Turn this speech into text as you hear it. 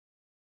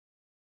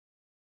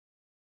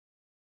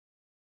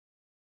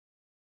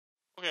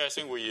Okay, I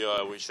think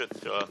we should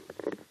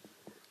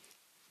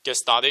get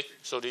started.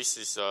 So this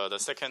is the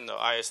second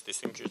IAS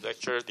Distinguished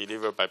Lecture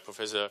delivered by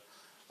Professor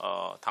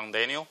Tom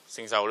Daniel.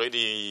 Since I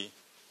already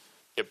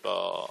gave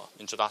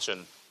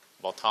introduction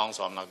about Tom,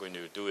 so I'm not going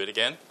to do it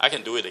again. I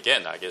can do it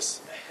again, I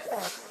guess.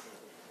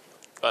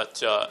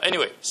 But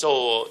anyway,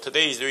 so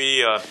today is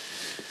really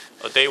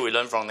a day we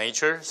learn from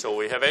nature. So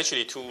we have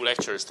actually two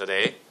lectures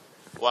today.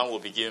 One will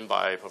be given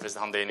by Professor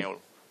Tom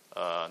Daniel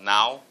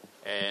now,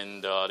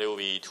 and there will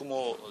be two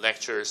more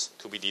lectures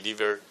to be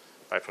delivered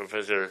by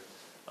Professor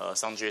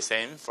Sanjay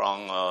Sen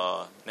from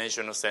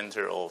National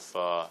Center of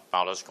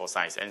Biological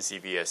Science,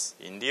 NCBS,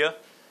 India.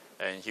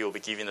 And he will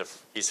be giving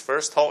his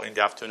first talk in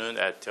the afternoon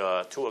at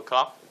 2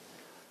 o'clock.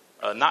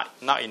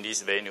 Not in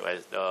this venue,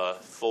 at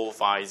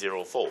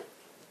 4504.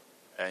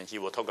 And he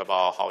will talk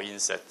about how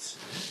insects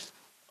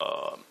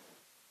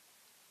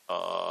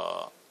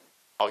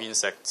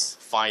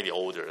find the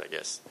odor, I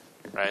guess.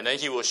 Right? And then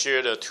he will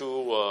share the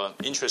two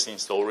interesting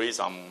stories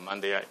on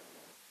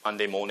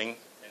Monday morning,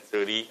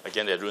 10:30,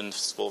 again at room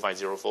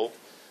 4504.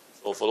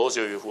 So for those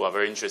of you who are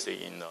very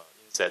interested in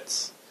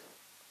insects,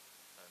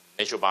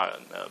 natural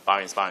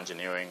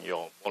bioengineering,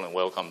 you're more than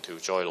welcome to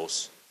join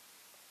those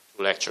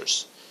two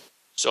lectures.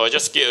 So I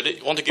just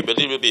want to give a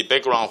little bit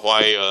background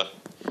why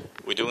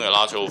we're doing a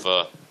lot of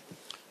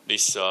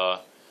these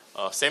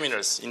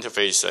seminars,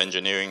 interface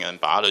engineering and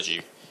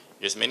biology.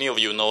 Yes, many of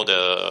you know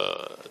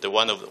the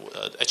one of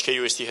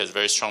HKUST has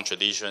very strong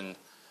tradition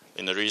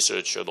in the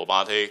research of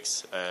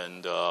robotics,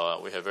 and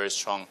we have very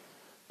strong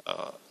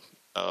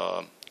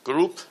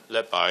group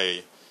led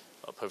by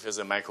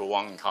Professor Michael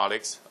Wang and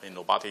colleagues in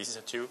Robotics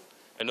Institute,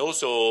 and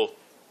also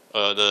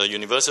the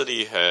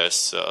university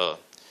has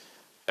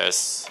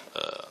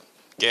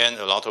gained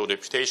a lot of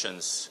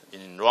reputations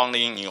in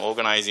running, in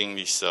organizing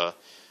these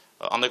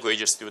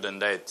undergraduate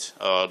student-led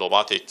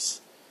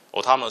robotics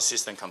autonomous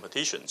system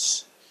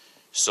competitions.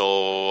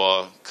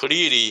 So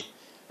clearly,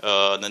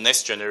 the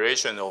next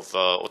generation of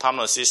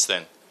autonomous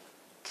system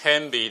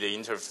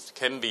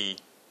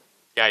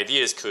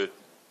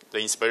the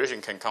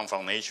inspiration can come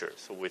from nature.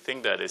 So we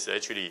think that it's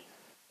actually a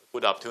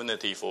good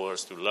opportunity for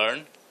us to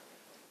learn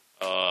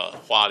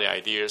what are the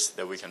ideas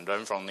that we can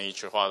learn from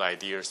nature, what are the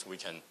ideas we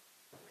can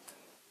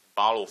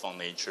follow from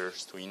nature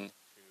to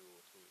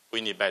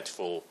bring it back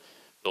for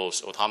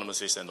those autonomous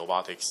system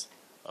robotics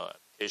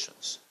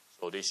applications.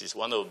 So this is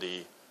one of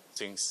the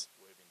things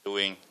we've been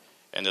doing,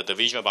 and the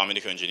Division of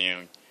Biomedical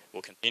Engineering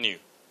will continue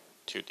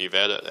to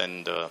develop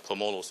and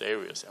promote those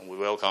areas. And we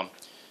welcome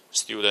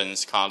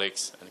students,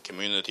 colleagues, and the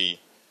community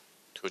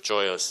to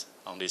join us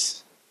on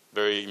these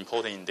very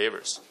important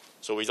endeavors.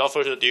 So without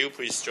further ado,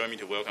 please join me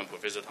to welcome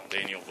Professor Tom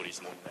Daniel for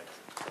this morning lecture.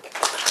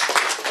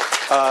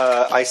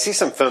 I see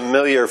some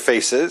familiar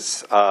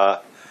faces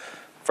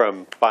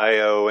from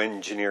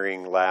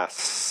bioengineering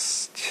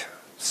last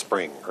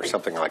spring or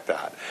something like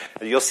that.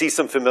 And you'll see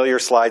some familiar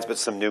slides, but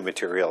some new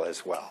material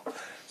as well.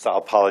 So I'll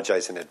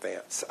apologize in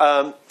advance.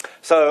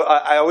 So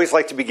I always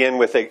like to begin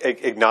with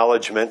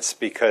acknowledgments,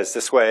 because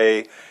this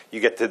way you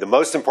get to the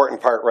most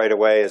important part right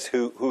away, is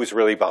who's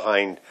really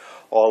behind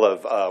all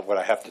of what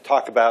I have to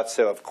talk about.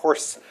 So of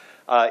course,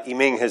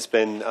 Yiming has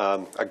been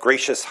a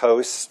gracious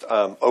host,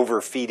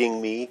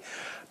 overfeeding me,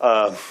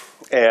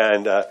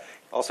 and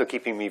also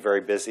keeping me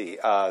very busy.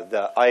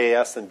 The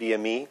IAS and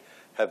BME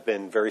have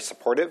been very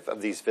supportive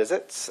of these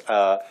visits,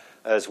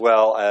 as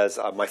well as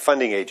my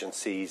funding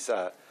agencies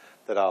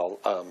that I'll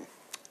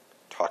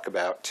talk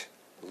about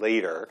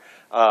later.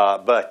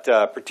 But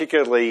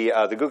particularly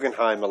the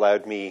Guggenheim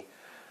allowed me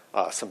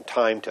some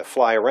time to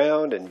fly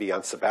around and be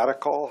on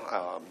sabbatical.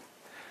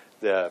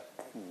 The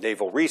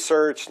Naval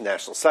Research,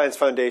 National Science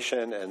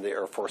Foundation, and the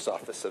Air Force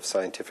Office of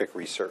Scientific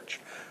Research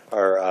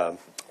are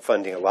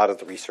funding a lot of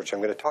the research I'm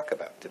going to talk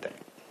about today.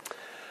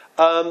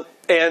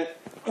 And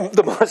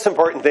the most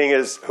important thing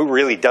is who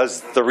really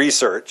does the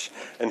research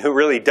and who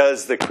really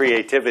does the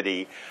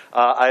creativity.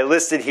 I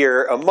listed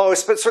here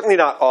most, but certainly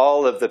not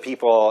all, of the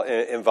people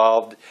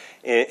involved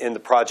in the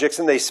projects,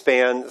 and they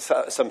span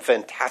some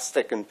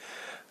fantastic and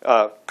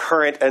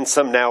current and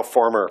some now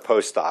former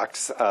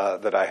postdocs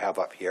that I have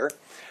up here.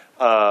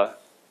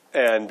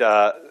 And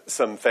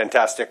some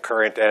fantastic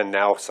current and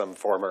now some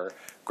former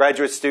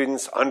graduate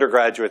students,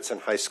 undergraduates, and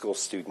high school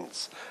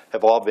students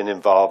have all been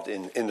involved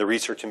in the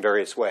research in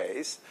various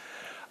ways.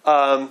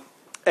 I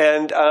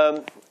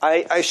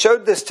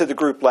showed this to the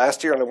group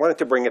last year, and I wanted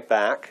to bring it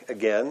back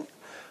again.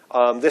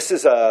 This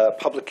is a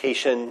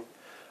publication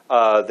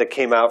that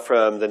came out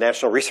from the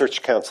National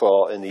Research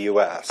Council in the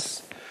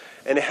US.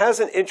 And it has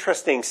an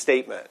interesting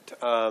statement.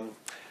 It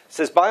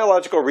says,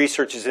 biological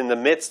research is in the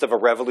midst of a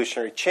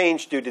revolutionary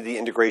change due to the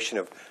integration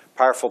of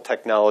powerful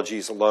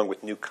technologies along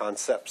with new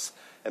concepts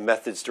and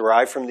methods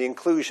derived from the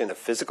inclusion of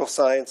physical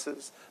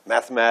sciences,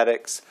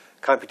 mathematics,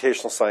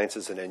 computational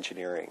sciences, and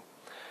engineering.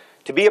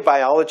 To be a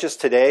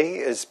biologist today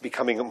is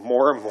becoming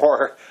more and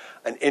more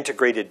an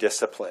integrated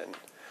discipline.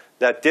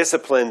 That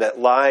discipline that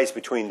lies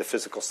between the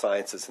physical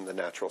sciences and the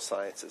natural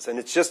sciences. And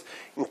it's just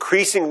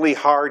increasingly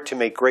hard to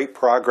make great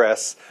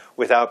progress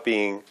without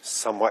being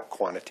somewhat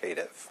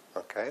quantitative.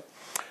 Okay?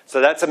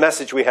 So that's a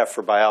message we have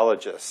for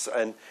biologists.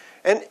 And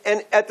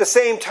at the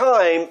same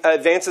time,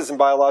 advances in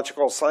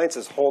biological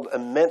sciences hold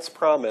immense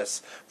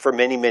promise for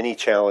many, many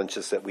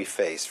challenges that we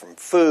face, from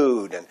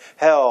food and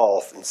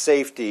health and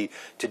safety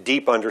to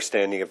deep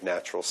understanding of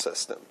natural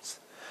systems.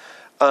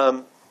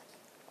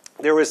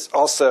 There was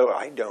also,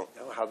 I don't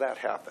know how that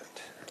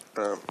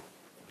happened,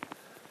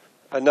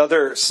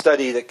 another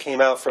study that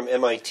came out from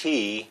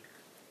MIT,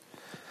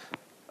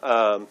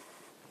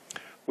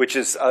 which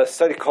is a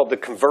study called The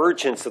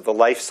Convergence of the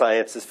Life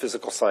Sciences,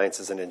 Physical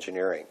Sciences, and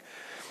Engineering.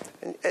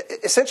 And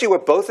essentially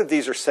what both of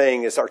these are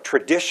saying is our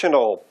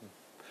traditional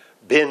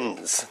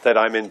bins that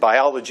I'm in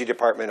biology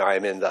department,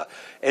 I'm in the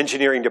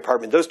engineering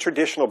department, those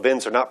traditional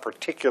bins are not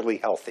particularly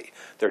healthy.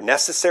 They're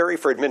necessary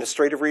for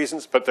administrative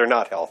reasons, but they're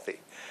not healthy.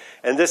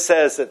 And this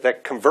says that the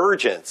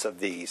convergence of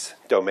these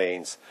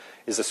domains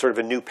is a sort of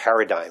a new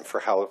paradigm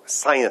for how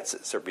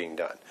sciences are being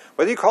done.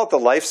 Whether you call it the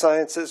life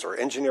sciences or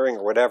engineering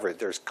or whatever,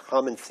 there's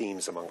common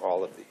themes among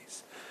all of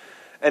these.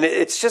 And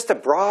it's just a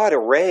broad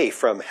array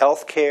from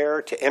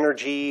healthcare to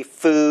energy,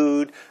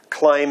 food,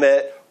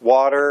 climate,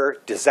 water,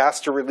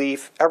 disaster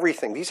relief,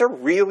 everything. These are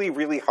really,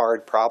 really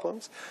hard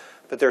problems,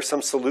 but there are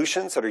some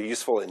solutions that are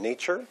useful in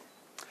nature,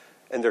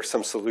 and there are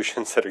some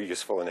solutions that are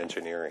useful in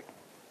engineering.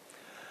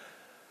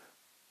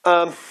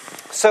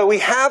 So we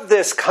have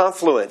this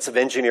confluence of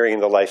engineering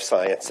and the life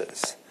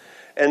sciences.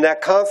 And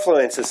that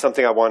confluence is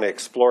something I want to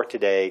explore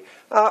today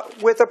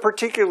with a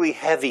particularly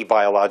heavy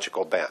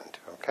biological bend.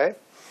 Okay?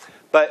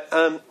 But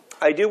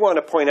I do want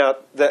to point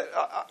out that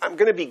I'm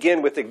going to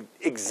begin with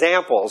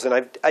examples.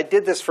 And I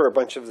did this for a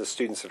bunch of the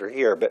students that are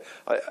here, but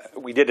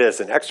we did it as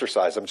an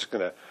exercise. I'm just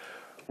going to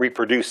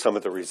reproduce some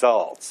of the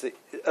results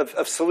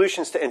of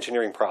solutions to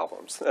engineering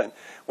problems. And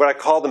what I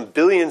call them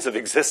billions of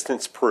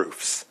existence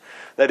proofs.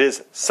 That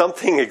is,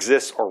 something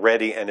exists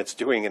already and it's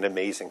doing an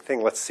amazing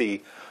thing. Let's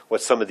see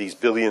what some of these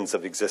billions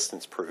of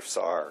existence proofs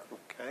are.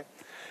 Okay?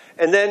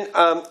 And then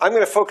I'm going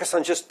to focus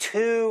on just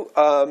two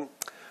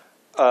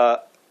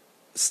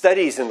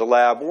studies in the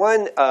lab.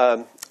 One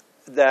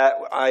that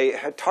I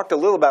had talked a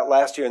little about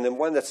last year, and then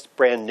one that's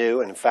brand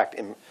new, and in fact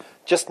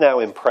just now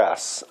in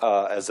press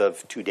as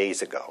of 2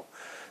 days ago.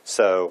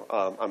 So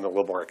I'm a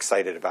little more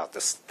excited about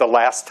this, the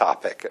last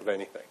topic, if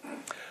anything.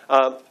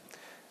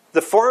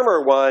 The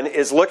former one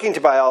is looking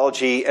to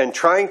biology and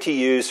trying to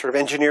use sort of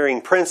engineering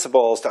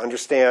principles to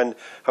understand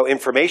how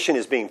information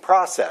is being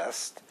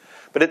processed,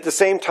 but at the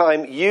same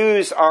time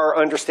use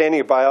our understanding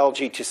of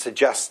biology to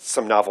suggest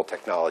some novel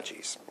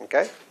technologies.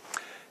 Okay?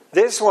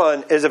 This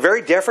one is a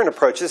very different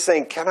approach. It's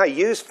saying, can I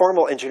use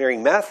formal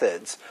engineering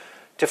methods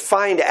to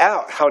find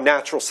out how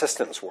natural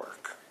systems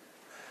work?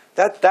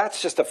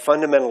 That's just a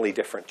fundamentally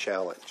different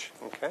challenge.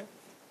 Okay?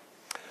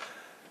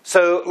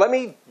 So let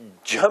me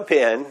jump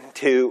in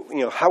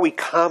to how we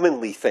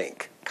commonly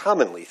think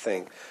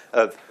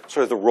of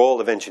sort of the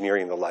role of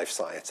engineering in the life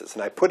sciences.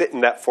 And I put it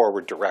in that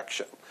forward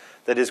direction.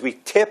 That is, we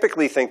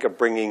typically think of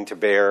bringing to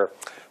bear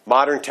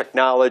modern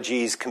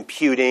technologies,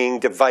 computing,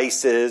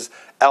 devices,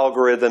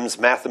 algorithms,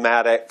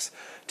 mathematics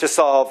to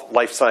solve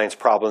life science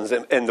problems.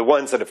 And the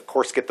ones that, of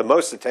course, get the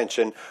most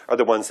attention are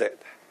the ones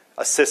that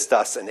assist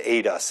us and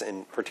aid us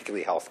in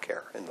particularly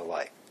healthcare and the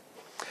like.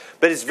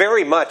 But it's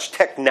very much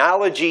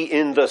technology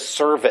in the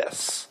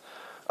service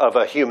of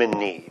a human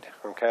need,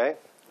 okay?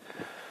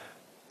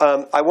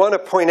 I want to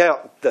point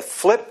out the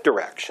flip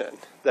direction,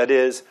 that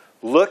is,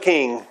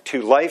 looking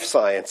to life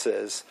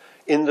sciences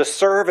in the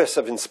service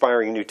of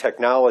inspiring new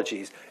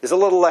technologies is a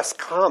little less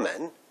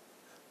common,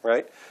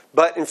 right?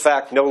 But in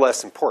fact, no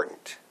less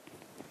important.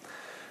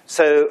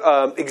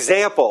 So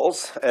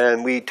examples,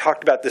 and we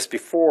talked about this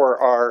before,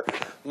 are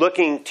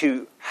looking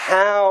to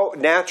how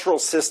natural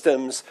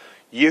systems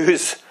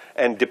use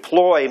and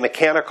deploy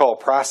mechanical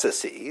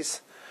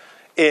processes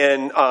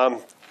in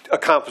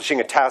accomplishing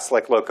a task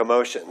like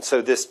locomotion.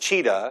 So this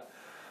cheetah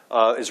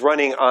is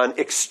running on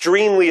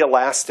extremely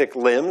elastic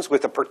limbs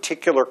with a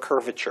particular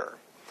curvature.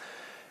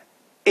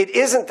 It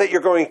isn't that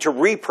you're going to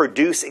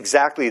reproduce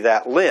exactly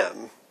that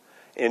limb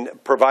in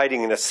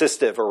providing an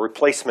assistive or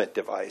replacement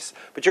device,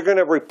 but you're going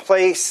to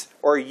replace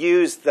or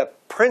use the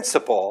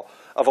principle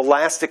of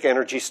elastic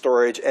energy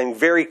storage and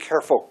very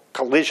careful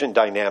collision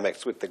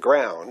dynamics with the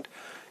ground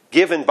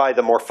given by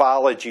the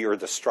morphology or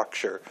the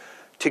structure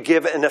to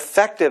give an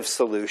effective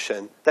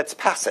solution that's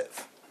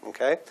passive.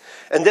 Okay?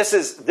 And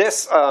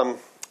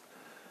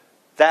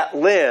that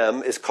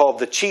limb is called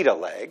the cheetah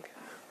leg,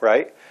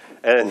 right?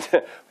 And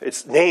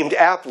it's named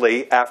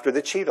aptly after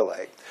the cheetah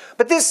leg.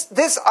 But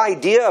this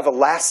idea of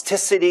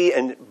elasticity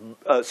and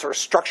sort of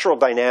structural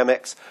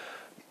dynamics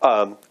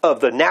of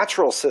the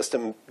natural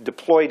system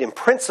deployed in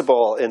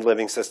principle in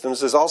living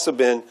systems has also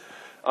been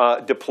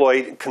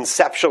deployed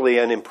conceptually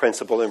and in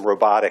principle in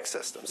robotic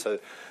systems. So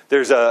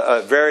there's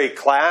a very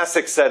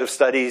classic set of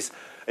studies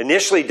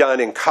initially done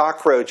in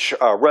cockroach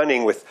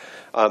running with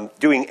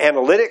doing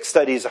analytic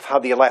studies of how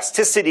the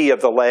elasticity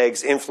of the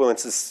legs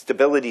influences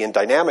stability and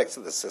dynamics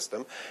of the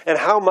system and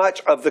how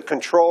much of the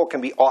control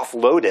can be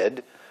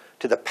offloaded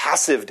to the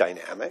passive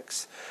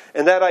dynamics.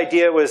 And that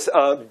idea was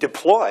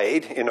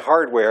deployed in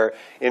hardware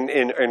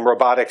in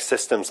robotic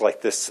systems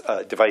like this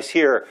device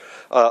here,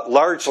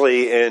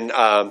 largely in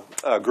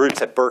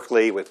groups at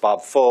Berkeley with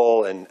Bob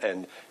Full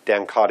and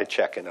Dan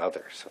Koticek and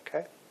others,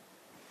 okay?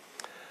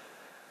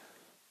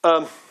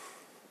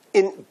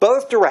 In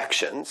both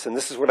directions, and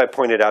this is what I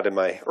pointed out in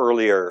my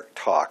earlier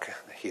talk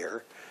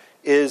here,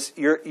 is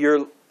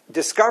you're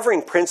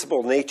discovering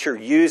principle nature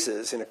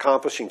uses in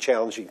accomplishing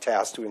challenging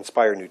tasks to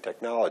inspire new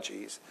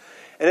technologies.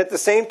 And at the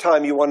same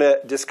time, you want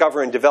to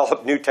discover and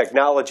develop new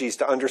technologies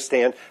to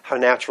understand how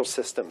natural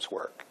systems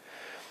work.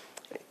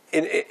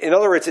 In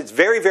other words, it's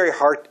very, very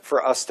hard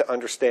for us to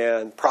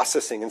understand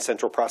processing and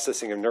central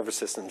processing of nervous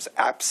systems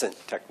absent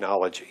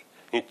technology.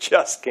 You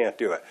just can't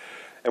do it.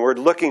 And we're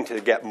looking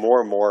to get more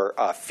and more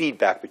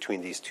feedback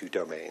between these two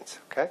domains,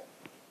 okay?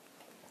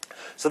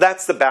 So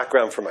that's the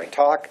background for my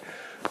talk.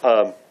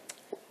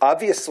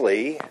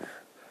 Obviously,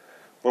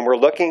 when we're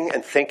looking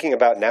and thinking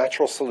about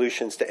natural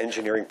solutions to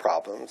engineering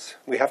problems,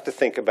 we have to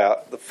think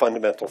about the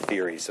fundamental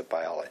theories of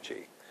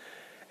biology.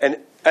 And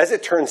as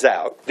it turns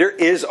out, there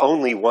is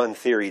only one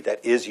theory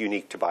that is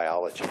unique to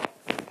biology.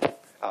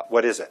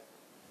 What is it?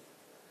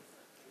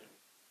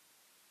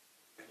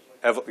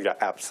 Yeah,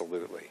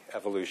 absolutely,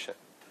 evolution.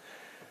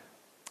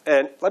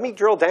 And let me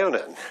drill down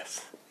on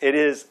this. It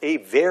is a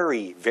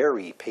very,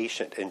 very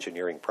patient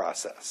engineering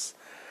process.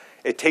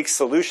 It takes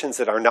solutions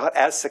that are not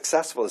as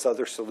successful as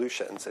other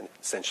solutions and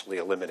essentially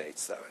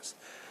eliminates those,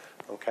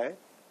 okay?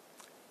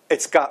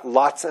 It's got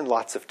lots and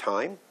lots of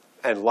time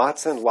and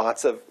lots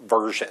of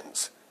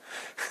versions,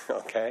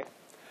 okay?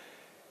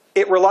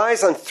 It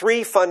relies on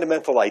three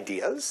fundamental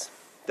ideas.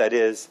 That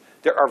is,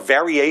 there are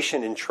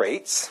variation in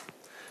traits.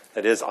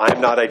 That is,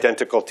 I'm not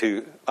identical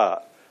to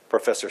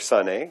Professor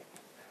Sané,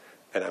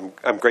 and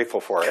I'm grateful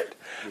for it.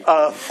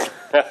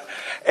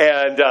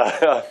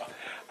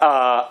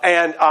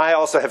 And I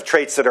also have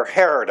traits that are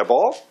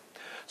heritable.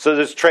 So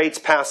those traits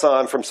pass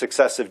on from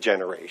successive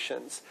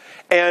generations.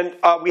 And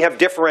we have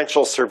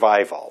differential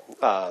survival,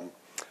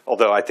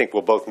 although I think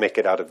we'll both make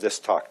it out of this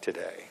talk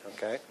today,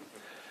 okay?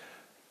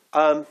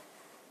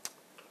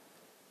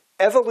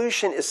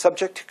 Evolution is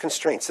subject to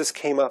constraints. This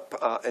came up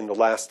in the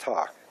last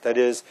talk. That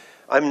is,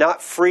 I'm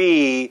not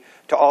free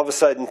to all of a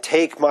sudden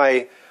take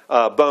my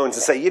bones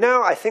and say, you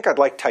know, I think I'd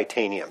like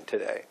titanium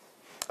today.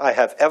 I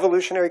have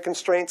evolutionary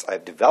constraints, I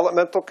have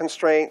developmental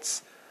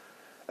constraints,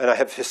 and I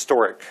have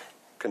historic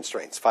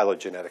constraints,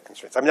 phylogenetic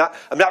constraints. I'm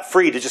not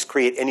free to just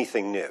create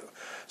anything new.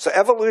 So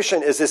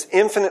evolution is this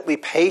infinitely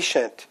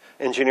patient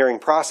engineering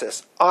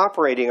process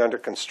operating under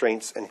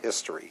constraints and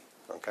history,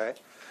 okay?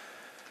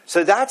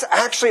 So that's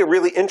actually a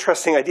really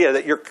interesting idea,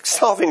 that you're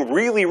solving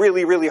really,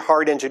 really, really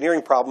hard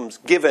engineering problems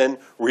given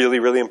really,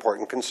 really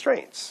important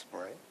constraints,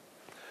 right?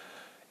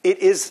 It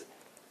is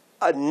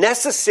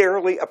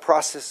necessarily a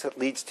process that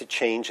leads to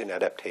change and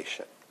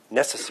adaptation,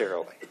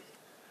 necessarily.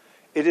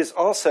 It is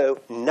also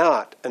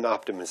not an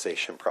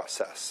optimization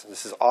process.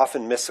 This is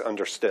often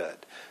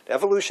misunderstood.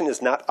 Evolution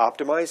is not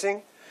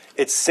optimizing.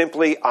 It's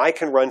simply, I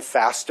can run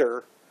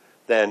faster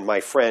than my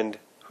friend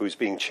who's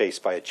being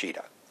chased by a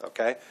cheetah,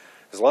 okay?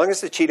 As long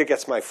as the cheetah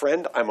gets my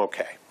friend, I'm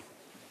okay,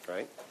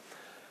 right?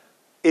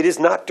 It is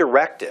not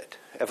directed.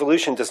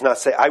 Evolution does not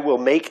say, I will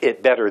make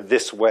it better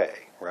this way,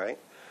 right?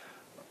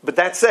 But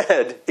that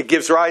said, it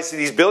gives rise to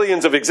these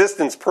billions of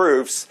existence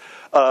proofs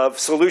of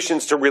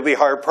solutions to really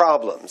hard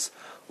problems.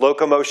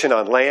 Locomotion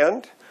on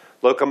land,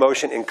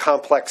 locomotion in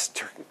complex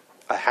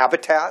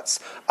habitats,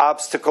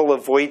 obstacle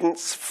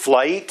avoidance,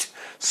 flight,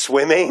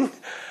 swimming.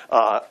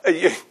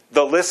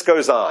 The list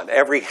goes on.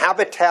 Every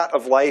habitat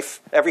of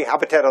life, every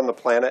habitat on the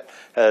planet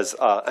has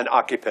an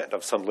occupant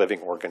of some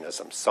living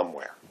organism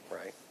somewhere,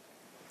 right?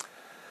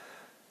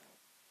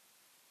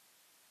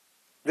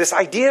 This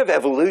idea of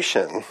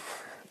evolution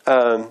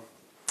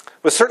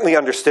was certainly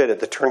understood at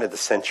the turn of the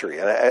century.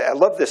 And I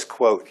love this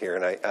quote here.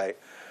 And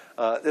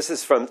this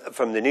is from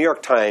the New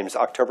York Times,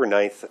 October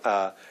 9th,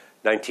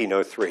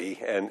 1903.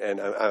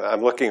 And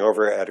I'm looking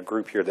over at a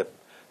group here that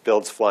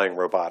builds flying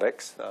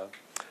robotics.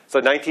 So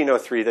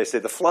 1903, they say,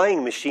 the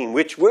flying machine,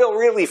 which will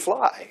really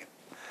fly,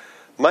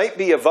 might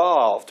be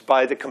evolved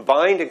by the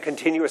combined and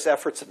continuous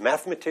efforts of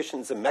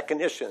mathematicians and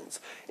mechanicians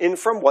in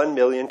from 1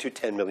 million to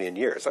 10 million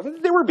years. I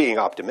mean, they were being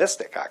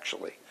optimistic,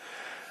 actually.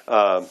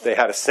 They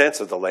had a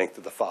sense of the length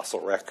of the fossil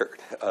record.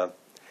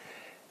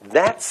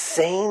 That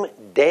same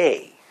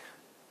day,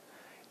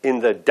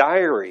 in the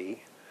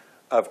diary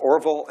of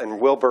Orville and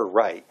Wilbur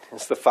Wright,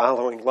 is the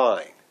following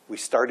line. We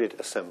started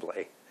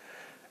assembly.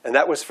 And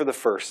that was for the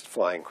first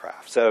flying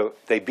craft. So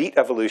they beat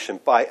evolution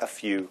by a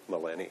few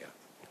millennia.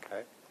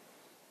 Okay?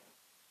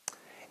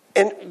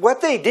 And what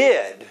they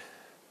did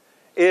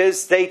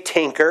is they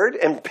tinkered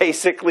and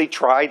basically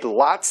tried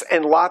lots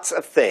and lots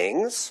of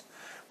things,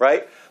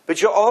 right?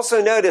 But you'll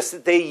also notice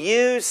that they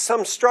used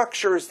some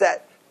structures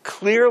that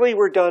clearly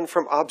were done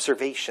from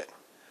observation.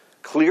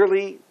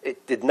 Clearly,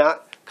 it did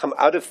not come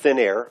out of thin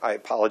air. I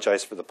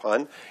apologize for the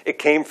pun. It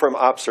came from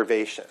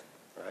observation,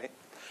 right?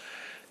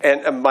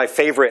 And my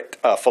favorite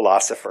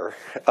philosopher,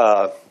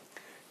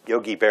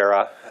 Yogi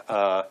Berra,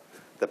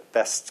 the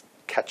best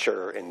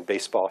catcher in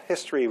baseball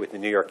history with the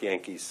New York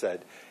Yankees,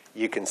 said,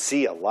 "You can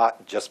see a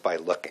lot just by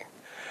looking."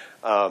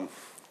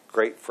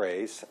 Great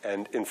phrase.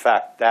 And in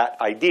fact, that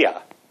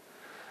idea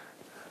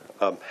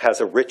has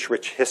a rich,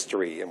 rich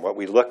history in what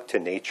we look to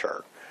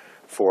nature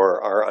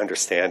for our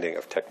understanding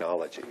of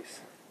technologies.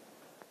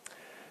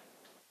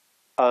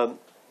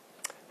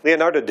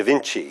 Leonardo da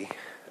Vinci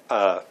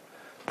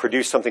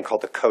produced something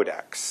called the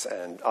Codex.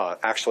 And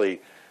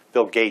actually,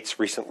 Bill Gates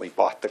recently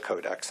bought the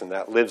Codex, and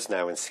that lives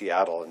now in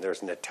Seattle. And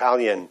there's an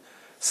Italian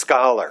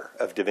scholar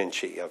of da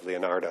Vinci, of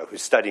Leonardo,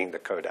 who's studying the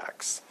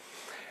Codex.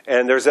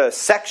 And there's a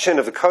section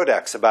of the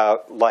Codex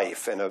about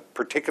life, and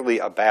particularly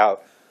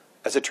about,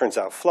 as it turns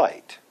out,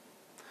 flight.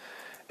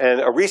 And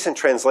a recent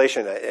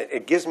translation,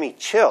 it gives me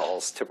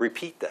chills to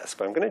repeat this,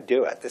 but I'm going to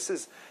do it. This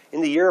is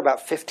in the year about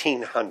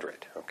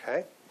 1500,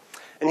 okay?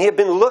 And he had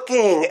been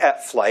looking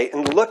at flight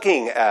and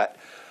looking at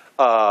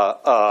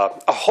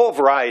a whole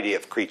variety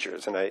of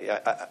creatures. And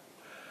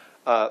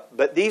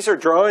but these are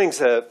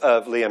drawings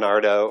of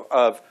Leonardo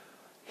of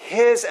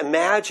his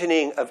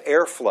imagining of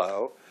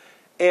airflow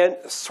and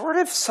sort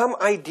of some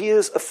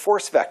ideas of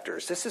force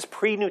vectors. This is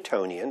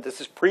pre-Newtonian.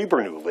 This is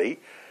pre-Bernoulli.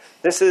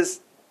 This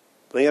is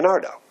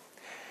Leonardo.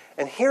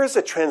 And here's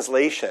a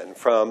translation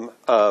from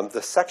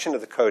the section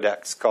of the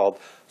Codex called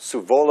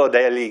Su volo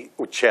degli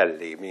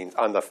uccelli. I mean,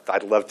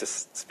 I'd love to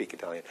speak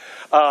Italian.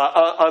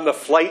 On the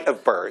flight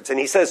of birds. And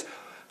he says,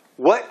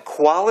 what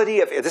quality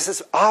of air, this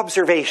is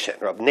observation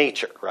of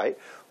nature, right?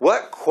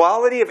 What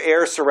quality of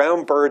air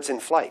surround birds in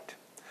flight?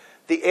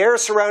 The air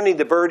surrounding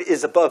the bird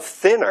is above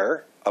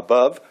thinner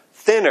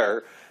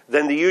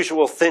than the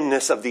usual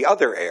thinness of the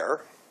other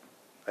air.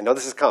 I know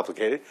this is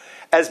complicated.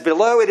 As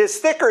below, it is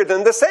thicker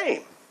than the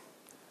same,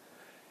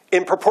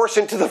 in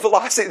proportion to the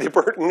velocity of the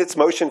bird in its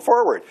motion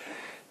forward.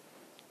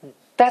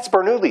 That's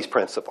Bernoulli's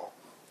principle.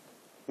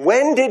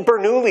 When did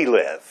Bernoulli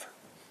live?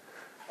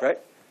 Right?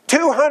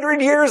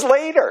 200 years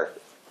later.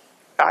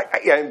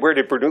 Where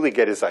did Bernoulli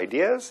get his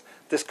ideas?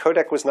 This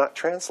Codex was not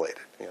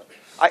translated. You know.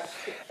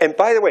 And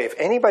by the way, if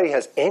anybody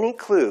has any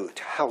clue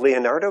to how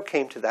Leonardo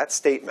came to that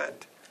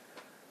statement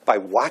by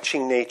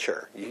watching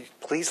nature,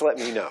 please let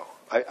me know.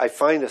 I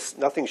find this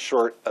nothing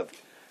short of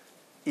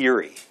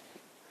eerie.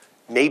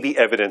 Maybe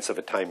evidence of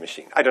a time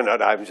machine. I don't know.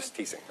 I'm just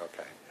teasing.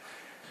 Okay.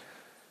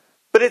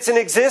 But it's an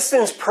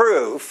existence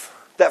proof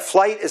that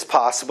flight is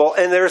possible,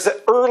 and there's an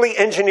early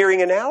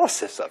engineering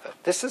analysis of it.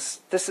 This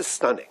is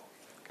stunning.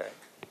 Okay.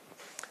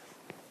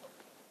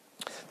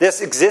 This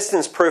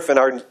existence proof in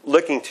our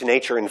looking to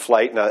nature in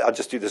flight, and I'll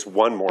just do this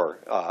one more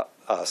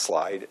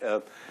slide,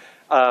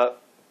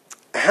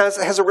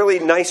 has a really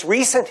nice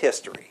recent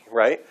history,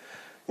 right?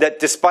 That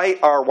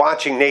despite our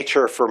watching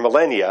nature for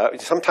millennia,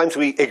 sometimes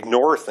we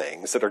ignore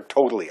things that are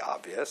totally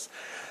obvious.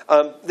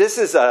 This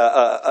is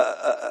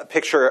a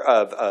picture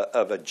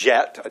of a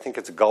jet, I think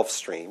it's a Gulf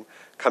Stream,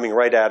 coming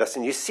right at us.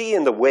 And you see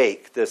in the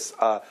wake this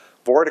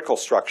vortical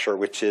structure,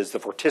 which is the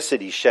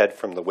vorticity shed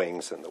from the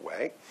wings in the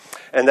way.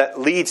 And that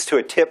leads to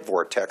a tip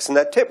vortex. And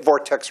that tip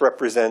vortex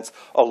represents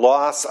a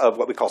loss of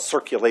what we call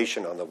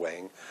circulation on the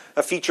wing,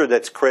 a feature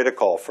that's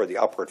critical for the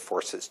upward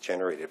forces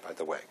generated by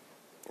the wing,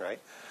 right?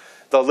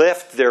 The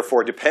lift,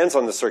 therefore, depends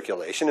on the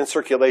circulation, and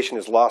circulation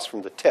is lost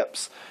from the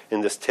tips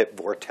in this tip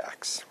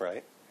vortex,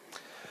 right?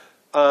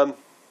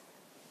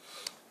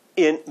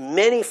 In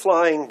many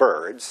flying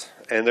birds,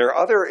 and there are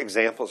other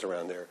examples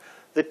around there,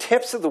 the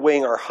tips of the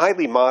wing are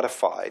highly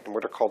modified in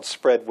what are called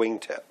spread wing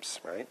tips,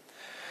 right?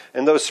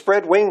 And those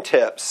spread wing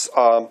tips,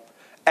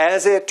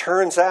 as it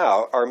turns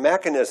out, are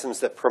mechanisms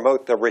that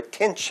promote the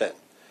retention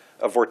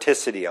of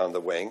vorticity on the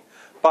wing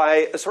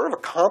by a sort of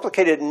a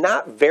complicated,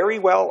 not very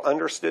well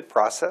understood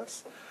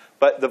process,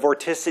 but the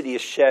vorticity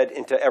is shed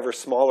into ever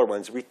smaller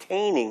ones,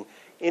 retaining,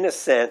 in a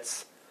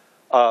sense,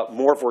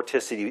 more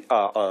vorticity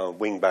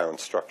wing-bound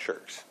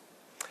structures.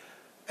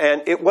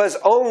 And it was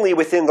only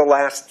within the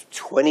last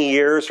 20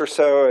 years or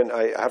so, and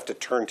I have to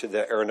turn to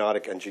the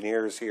aeronautic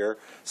engineers here,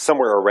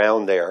 somewhere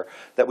around there,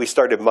 that we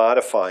started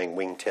modifying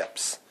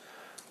wingtips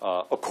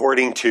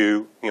according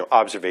to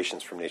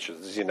observations from nature.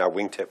 These are now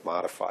wingtip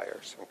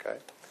modifiers, okay?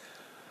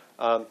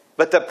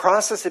 But the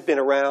process had been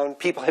around.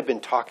 People had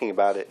been talking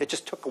about it. It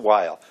just took a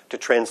while to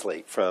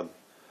translate from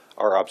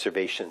our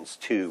observations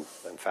to,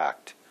 in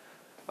fact,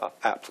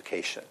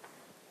 application.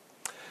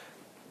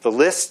 The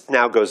list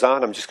now goes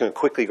on. I'm just going to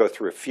quickly go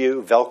through a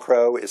few.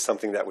 Velcro is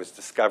something that was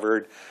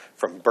discovered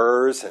from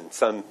burrs, and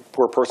some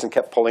poor person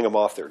kept pulling them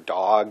off their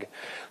dog,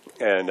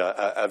 and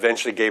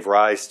eventually gave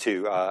rise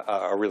to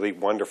a really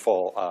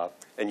wonderful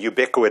and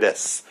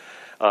ubiquitous,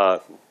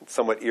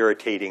 somewhat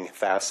irritating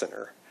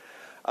fastener.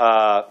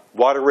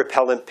 Water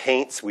repellent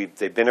paints,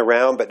 they've been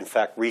around, but in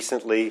fact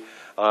recently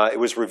it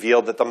was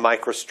revealed that the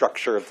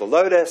microstructure of the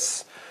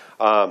lotus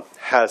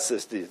has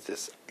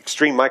this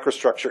extreme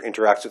microstructure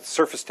interacts with the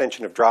surface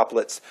tension of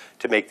droplets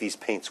to make these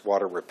paints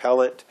water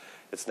repellent.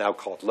 It's now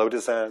called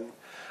Lodazan.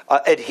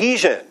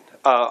 Adhesion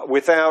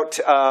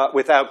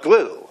without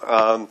glue.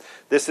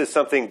 This is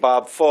something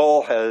Bob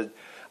Full had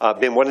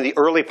been one of the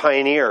early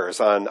pioneers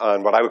on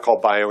what I would call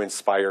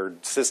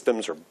bio-inspired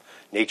systems or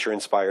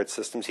nature-inspired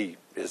systems. He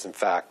is, in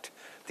fact,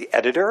 the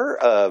editor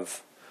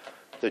of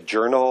the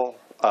journal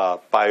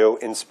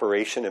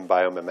Bioinspiration and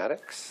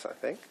Biomimetics, I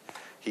think.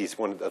 He's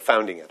one of the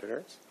founding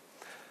editors.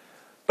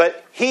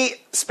 But he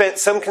spent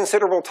some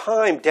considerable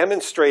time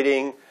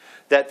demonstrating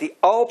that the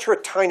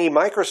ultra-tiny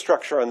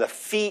microstructure on the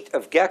feet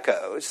of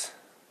geckos,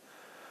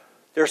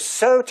 they're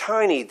so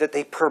tiny that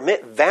they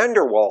permit van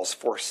der Waals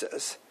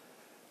forces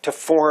to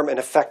form an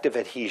effective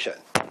adhesion.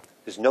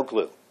 There's no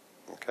glue,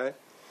 okay?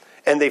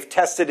 And they've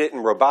tested it in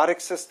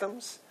robotic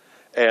systems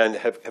and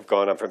have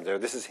gone on from there.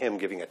 This is him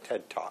giving a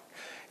TED Talk.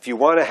 If you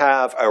want to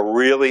have a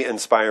really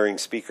inspiring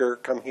speaker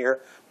come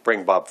here,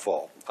 bring Bob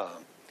Full.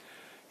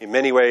 In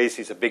many ways,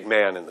 he's a big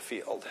man in the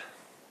field.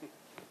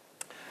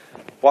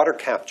 Water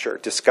capture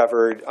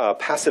discovered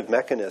passive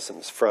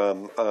mechanisms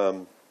from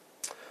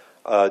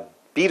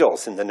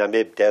beetles in the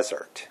Namib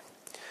Desert.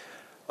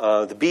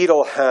 The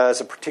beetle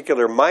has a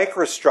particular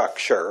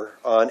microstructure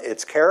on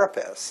its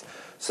carapace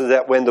so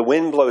that when the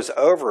wind blows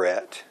over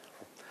it,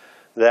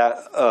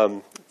 that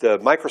the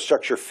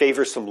microstructure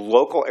favors some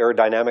local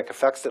aerodynamic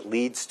effects that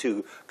leads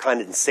to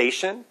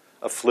condensation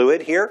of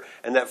fluid here,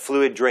 and that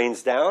fluid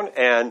drains down.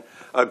 And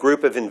a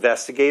group of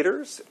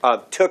investigators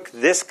took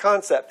this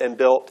concept and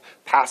built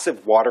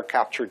passive water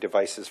capture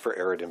devices for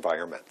arid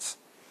environments.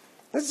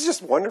 This is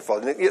just wonderful.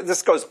 And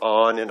this goes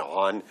on and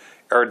on.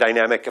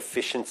 Aerodynamic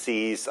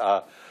efficiencies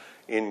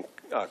in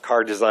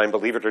car design,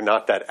 believe it or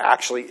not, that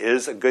actually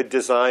is a good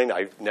design.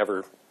 I've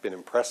never been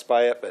impressed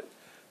by it, but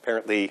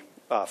apparently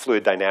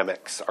fluid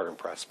dynamics are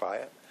impressed by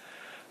it.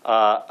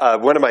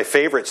 One of my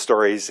favorite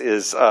stories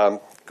is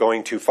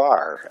going too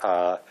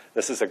far.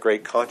 This is a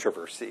great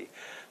controversy.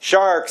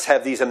 Sharks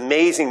have these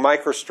amazing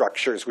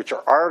microstructures which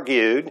are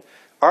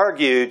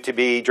argued to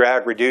be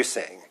drag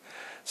reducing.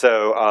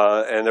 So,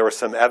 and there was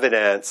some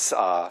evidence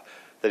that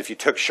if you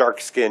took shark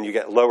skin, you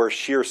get lower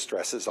shear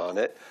stresses on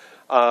it.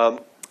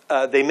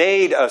 They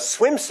made a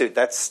swimsuit.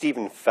 That's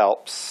Stephen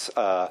Phelps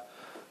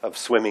of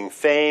swimming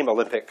fame,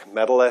 Olympic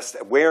medalist,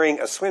 wearing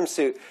a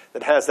swimsuit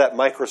that has that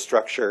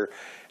microstructure.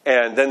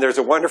 And then there's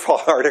a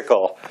wonderful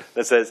article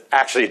that says,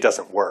 actually, it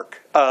doesn't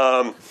work.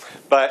 But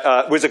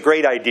it was a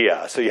great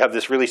idea. So you have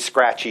this really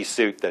scratchy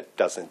suit that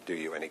doesn't do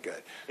you any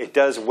good. It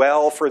does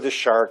well for the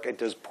shark. It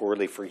does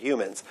poorly for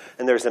humans.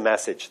 And there's a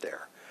message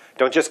there.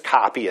 Don't just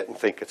copy it and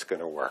think it's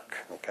going to work.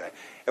 Okay?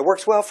 It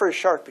works well for a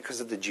shark because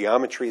of the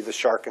geometry of the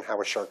shark and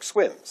how a shark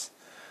swims.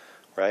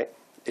 Right?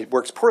 It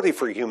works poorly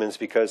for humans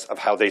because of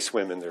how they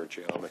swim in their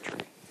geometry.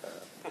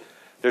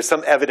 There's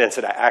some evidence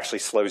that it actually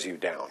slows you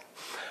down.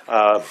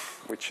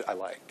 Which I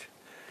liked.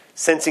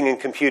 Sensing and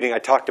computing, I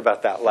talked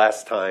about that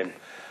last time,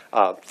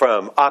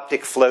 from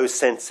optic flow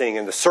sensing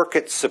and the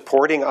circuits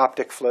supporting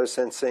optic flow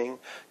sensing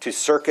to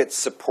circuits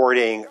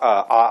supporting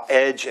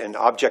edge and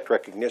object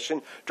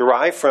recognition,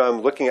 derived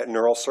from looking at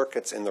neural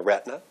circuits in the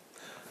retina.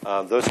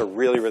 Those are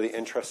really, really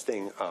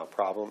interesting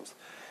problems.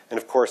 And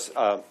of course,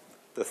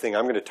 the thing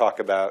I'm going to talk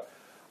about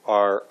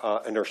are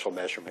inertial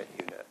measurement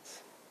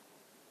units.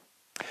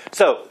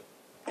 So,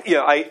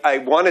 I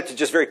wanted to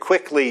just very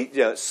quickly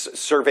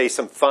survey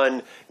some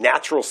fun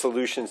natural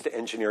solutions to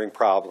engineering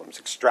problems,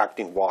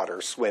 extracting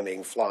water,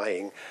 swimming,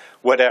 flying,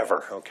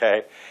 whatever,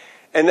 okay?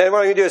 And then what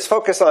I'm going to do is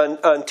focus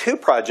on two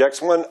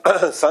projects. One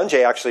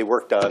Sanjay actually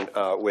worked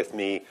on with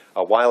me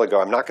a while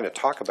ago. I'm not going to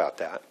talk about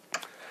that.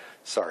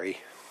 Sorry.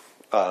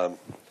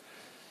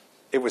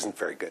 It wasn't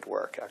very good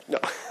work. No,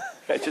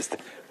 just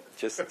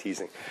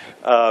teasing.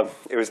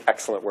 It was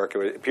excellent work.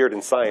 It appeared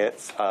in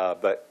Science,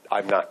 but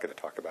I'm not going to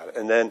talk about it.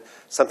 And then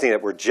something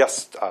that we're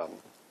just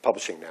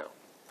publishing now.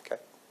 Okay.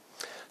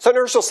 So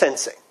inertial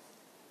sensing.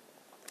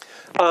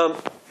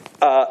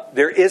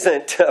 There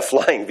isn't a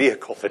flying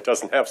vehicle that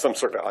doesn't have some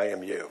sort of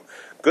IMU.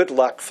 Good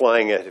luck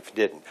flying it if it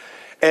didn't.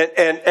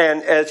 And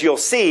as you'll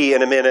see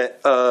in a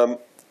minute,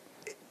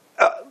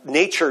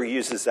 nature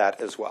uses that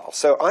as well.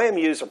 So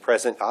IMUs are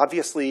present,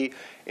 obviously,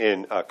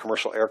 in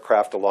commercial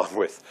aircraft along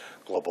with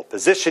global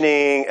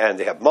positioning, and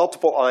they have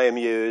multiple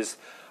IMUs.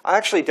 I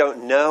actually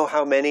don't know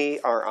how many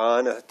are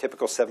on a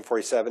typical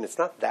 747. It's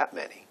not that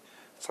many.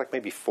 It's like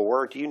maybe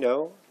 4. Do you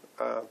know?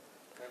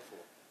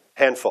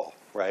 Handful,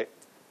 right?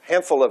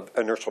 Handful of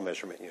inertial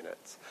measurement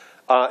units.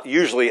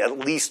 Usually at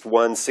least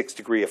one 6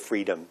 degree of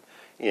freedom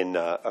in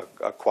a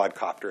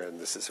quadcopter, and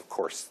this is, of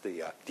course,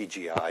 the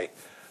DJI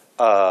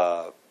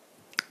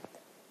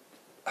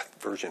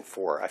version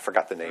 4. I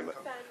forgot the name of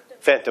it.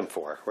 Phantom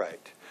 4,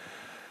 right.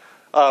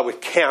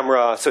 With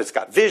camera, so it's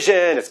got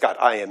vision, it's got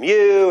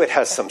IMU, it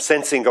has some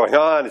sensing going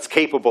on, it's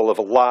capable of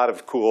a lot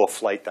of cool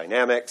flight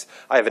dynamics.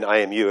 I have an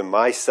IMU in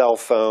my cell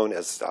phone,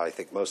 as I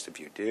think most of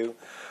you do.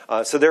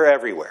 So they're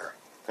everywhere,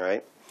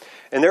 right?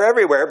 And they're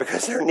everywhere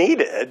because they're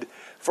needed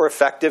for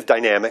effective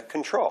dynamic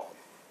control.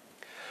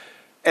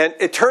 And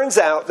it turns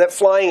out that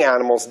flying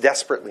animals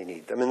desperately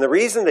need them. And the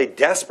reason they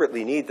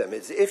desperately need them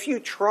is if you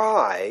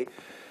try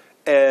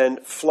and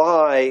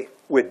fly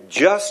with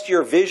just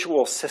your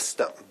visual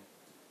system,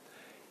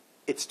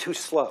 it's too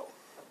slow.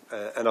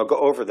 And I'll go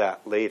over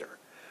that later.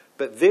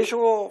 But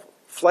visual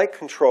flight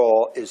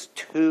control is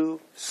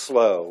too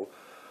slow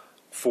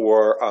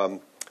for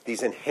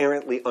these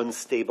inherently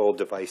unstable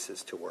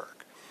devices to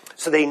work.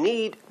 So they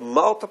need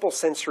multiple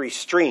sensory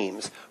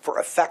streams for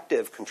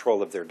effective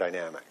control of their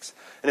dynamics.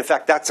 And in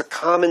fact, that's a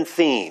common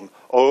theme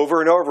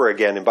over and over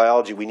again in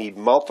biology. We need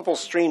multiple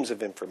streams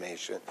of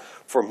information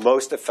for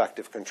most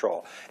effective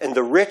control. And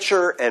the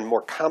richer and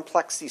more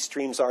complex these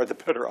streams are, the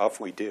better off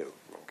we do.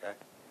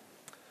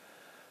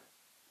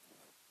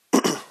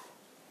 Okay?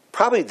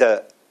 Probably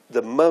the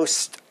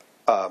most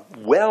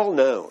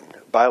well-known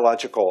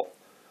biological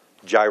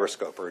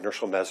gyroscope or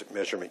inertial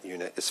measurement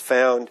unit is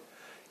found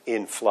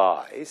in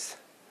flies.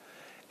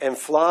 And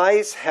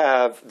flies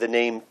have the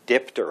name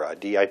Diptera,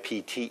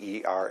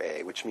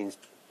 D-I-P-T-E-R-A, which means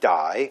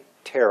di,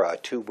 ptera,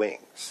 2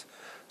 wings.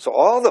 So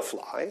all the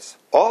flies,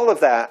 all of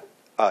that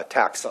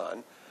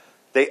taxon,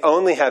 they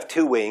only have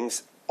 2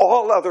 wings.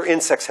 All other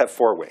insects have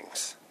 4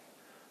 wings.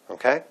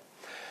 Okay?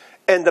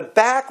 And the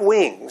back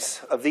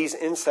wings of these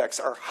insects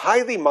are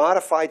highly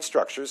modified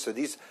structures. So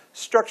these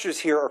structures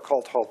here are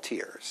called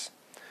halteres.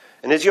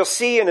 And as you'll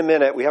see in a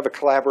minute, we have a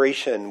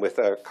collaboration with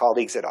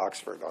colleagues at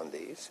Oxford on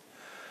these.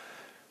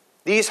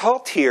 These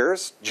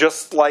halteres,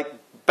 just like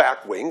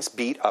back wings,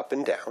 beat up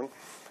and down.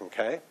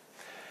 Okay?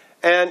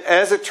 And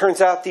as it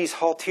turns out, these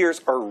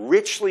halteres are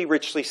richly,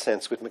 richly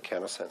sensed with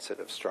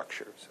mechanosensitive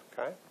structures.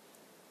 Okay?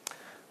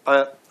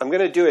 I'm going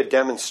to do a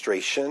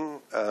demonstration.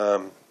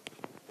 I'm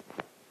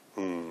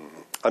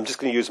just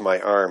going to use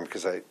my arm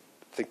because I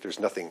think there's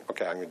nothing.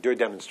 Okay, I'm going to do a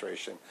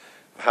demonstration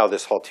of how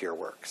this haltere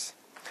works.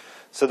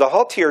 So the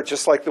haltere,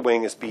 just like the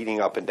wing, is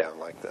beating up and down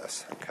like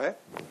this, okay?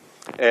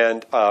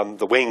 And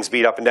the wings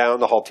beat up and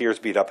down, the halteres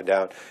beat up and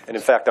down. And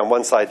in fact, on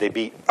one side, they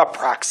beat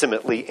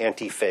approximately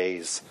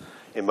anti-phase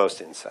in most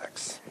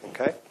insects,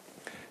 okay?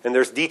 And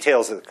there's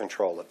details of the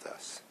control of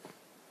this.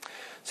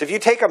 So if you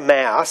take a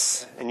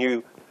mass and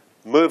you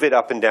move it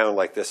up and down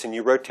like this, and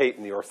you rotate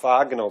in the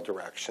orthogonal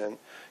direction,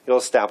 you'll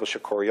establish a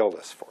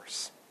Coriolis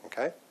force,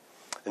 okay?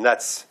 And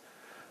that's...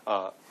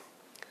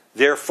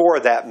 Therefore,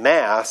 that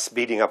mass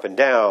beating up and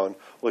down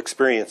will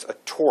experience a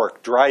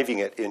torque driving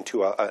it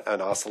into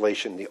an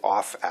oscillation in the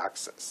off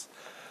axis.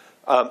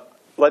 I'm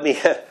going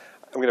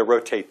to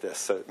rotate this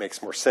so it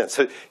makes more sense.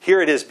 So here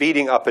it is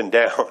beating up and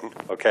down,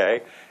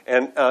 okay?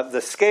 And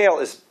the scale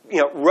is,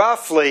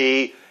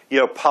 roughly,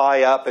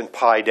 pi up and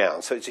pi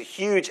down. So it's a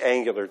huge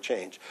angular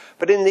change.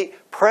 But in the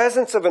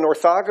presence of an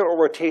orthogonal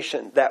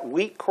rotation, that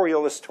weak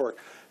Coriolis torque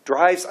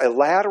drives a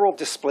lateral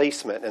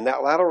displacement, and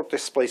that lateral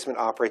displacement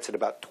operates at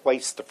about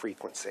twice the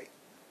frequency,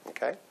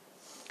 okay?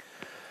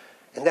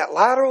 And that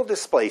lateral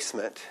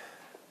displacement,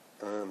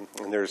 and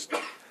there's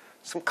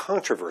some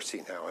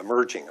controversy now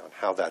emerging on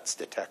how that's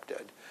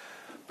detected,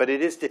 but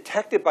it is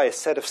detected by a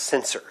set of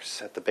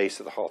sensors at the base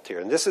of the haltere.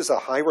 And this is a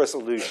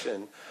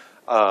high-resolution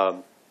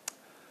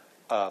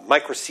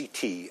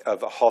micro-CT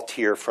of a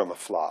haltere from a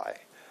fly.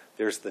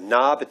 There's the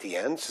knob at the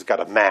end. So it's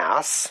got a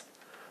mass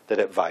that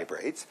it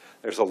vibrates.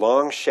 There's a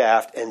long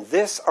shaft, and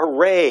this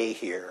array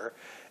here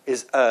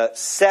is a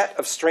set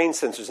of strain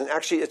sensors, and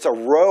actually it's a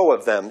row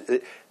of them.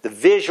 The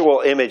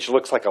visual image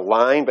looks like a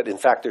line, but in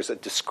fact there's a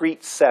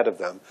discrete set of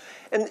them.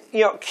 And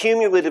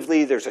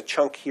cumulatively there's a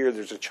chunk here,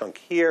 there's a chunk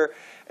here,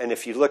 and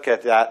if you look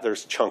at that,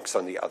 there's chunks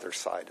on the other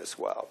side as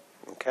well,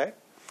 okay?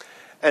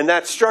 And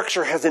that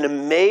structure has an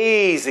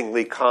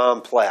amazingly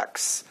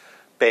complex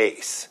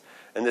base.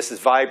 And this is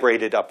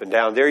vibrated up and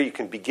down. There you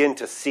can begin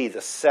to see the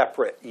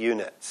separate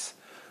units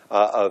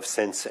of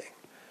sensing.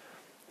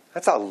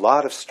 That's a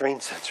lot of strain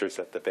sensors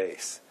at the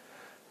base.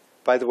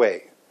 By the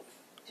way,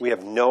 we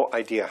have no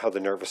idea how the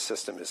nervous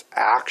system is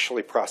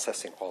actually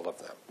processing all of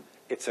them.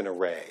 It's an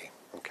array,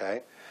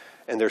 okay?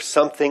 And there's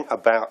something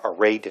about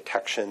array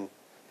detection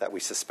that we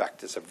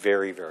suspect is a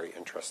very, very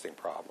interesting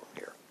problem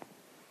here.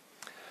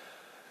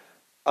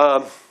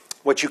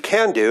 What you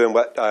can do, and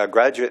what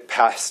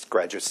past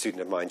graduate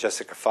student of mine,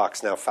 Jessica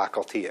Fox, now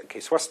faculty at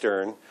Case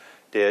Western,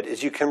 did,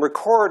 is you can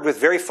record with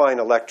very fine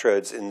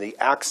electrodes in the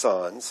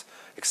axons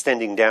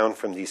extending down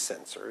from these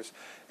sensors,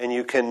 and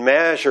you can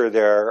measure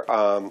their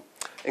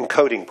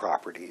encoding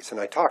properties.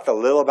 And I talked a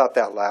little about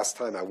that last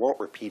time. I won't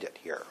repeat it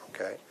here,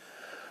 okay?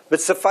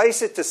 But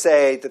suffice it to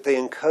say that they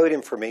encode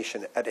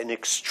information at an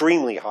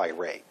extremely high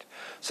rate.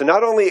 So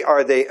not only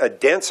are they a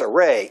dense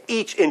array,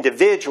 each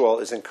individual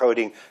is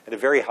encoding at a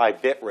very high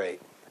bit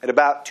rate, at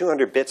about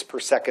 200 bits per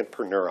second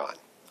per neuron,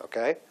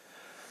 okay?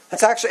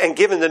 That's actually, and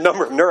given the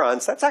number of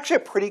neurons, that's actually a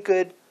pretty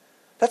good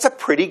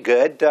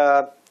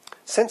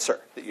sensor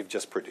that you've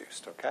just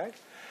produced, okay?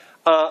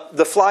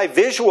 The fly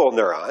visual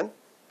neuron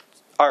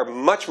are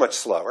much, much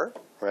slower,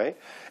 right?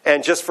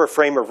 And just for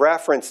frame of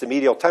reference, the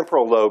medial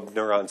temporal lobe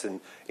neurons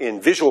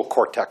in visual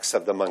cortex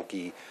of the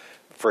monkey,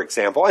 for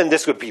example, and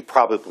this would be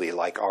probably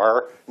like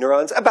our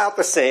neurons, about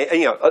the same,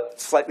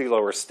 slightly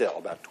lower still,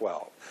 about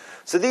 12.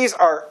 So these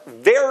are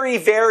very,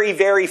 very,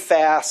 very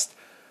fast,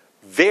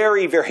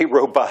 very, very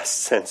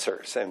robust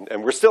sensors,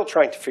 and we're still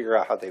trying to figure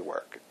out how they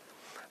work.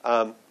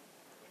 I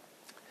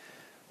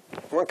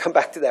want to come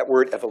back to that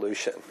word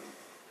evolution.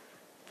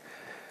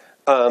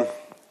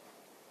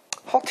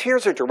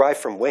 halteres are derived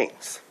from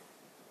wings,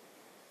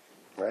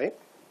 right?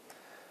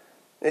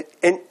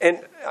 And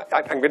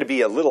I'm going to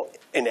be a little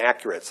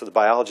inaccurate, so the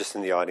biologists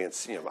in the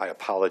audience, I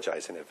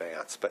apologize in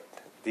advance. But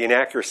the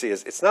inaccuracy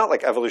is, it's not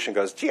like evolution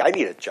goes, gee, I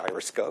need a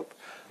gyroscope.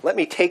 Let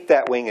me take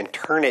that wing and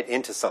turn it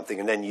into something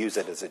and then use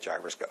it as a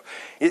gyroscope.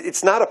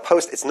 It's not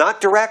it's not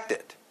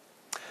directed.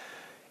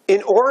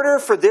 In order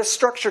for this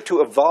structure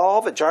to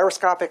evolve, a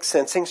gyroscopic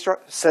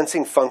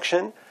sensing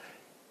function,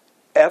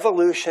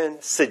 evolution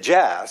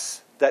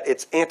suggests that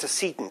its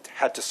antecedent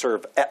had to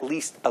serve at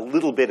least a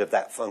little bit of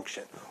that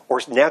function,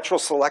 or natural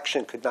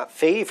selection could not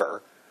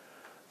favor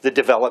the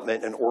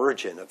development and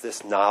origin of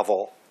this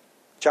novel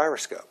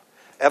gyroscope.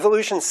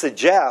 Evolution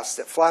suggests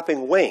that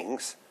flapping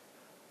wings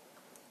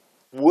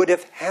would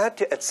have had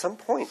to, at some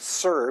point,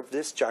 serve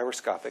this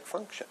gyroscopic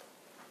function.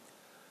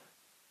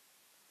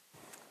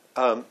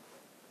 Well,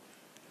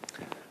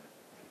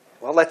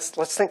 let's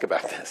think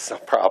about this, no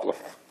problem.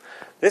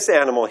 This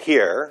animal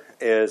here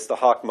is the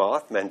hawk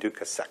moth,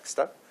 Manduca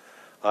sexta.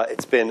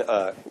 It's been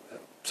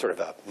sort of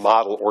a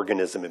model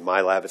organism in my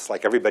lab. It's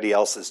like everybody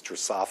else's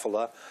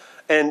Drosophila.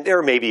 And there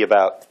are maybe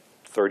about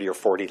 30 or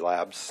 40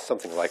 labs,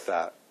 something like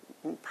that,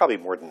 probably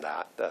more than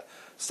that,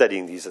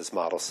 studying these as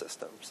model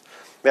systems.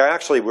 They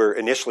actually were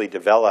initially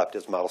developed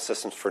as model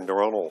systems for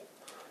neuronal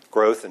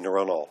growth and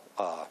neuronal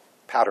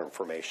pattern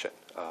formation.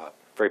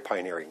 Very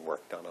pioneering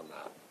work done on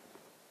that.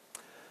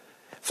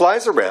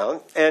 Flies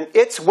around, and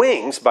its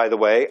wings, by the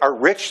way, are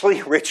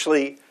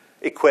richly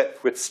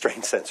equipped with strain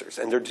sensors,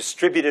 and they're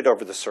distributed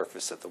over the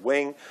surface of the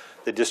wing.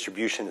 The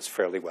distribution is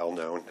fairly well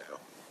known now.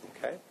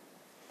 Okay.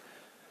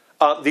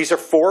 These are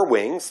 4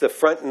 wings. The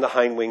front and the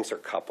hind wings are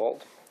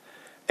coupled.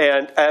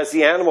 And as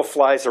the animal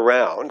flies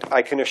around,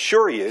 I can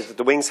assure you that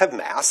the wings have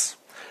mass.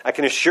 I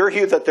can assure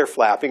you that they're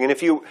flapping. And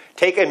if you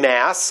take a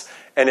mass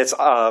and it's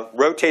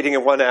rotating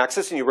in one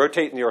axis and you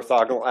rotate in the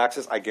orthogonal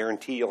axis, I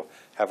guarantee you'll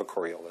have a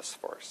Coriolis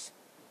force.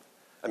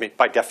 I mean,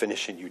 by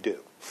definition, you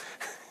do.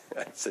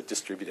 It's a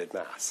distributed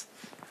mass.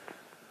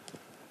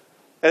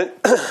 And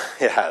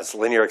it has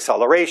linear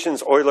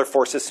accelerations, Euler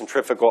forces,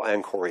 centrifugal,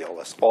 and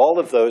Coriolis. All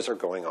of those are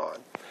going on.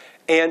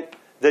 And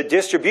the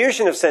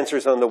distribution of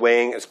sensors on the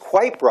wing is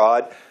quite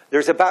broad.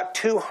 There's about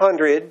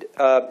 200,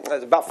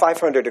 about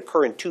 500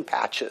 occur in 2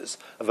 patches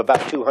of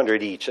about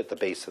 200 each at the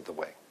base of the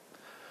wing.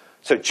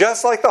 So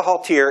just like the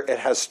haltere, it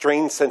has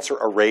strain sensor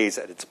arrays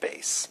at its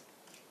base.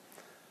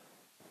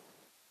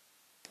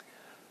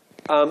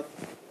 The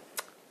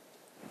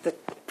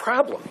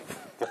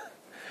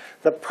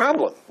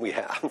problem we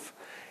have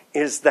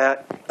is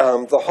that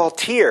the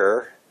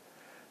haltere,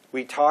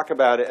 we talk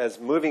about it as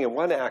moving in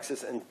one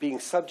axis and being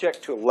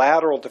subject to a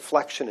lateral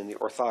deflection in the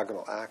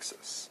orthogonal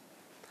axis.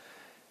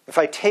 If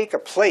I take a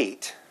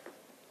plate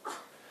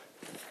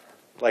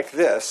like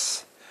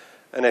this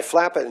and I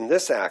flap it in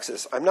this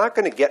axis, I'm not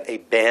going to get a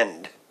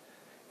bend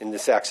in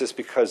this axis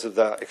because of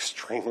the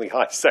extremely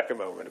high second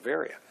moment of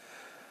area.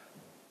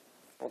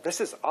 Well,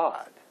 this is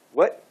odd.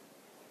 What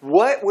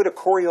would a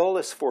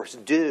Coriolis force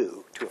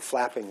do to a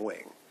flapping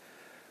wing?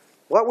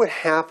 What would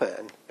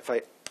happen if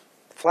I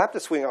flap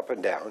this wing up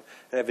and down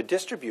and have a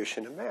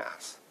distribution of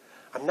mass?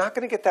 I'm not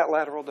going to get that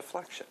lateral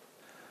deflection.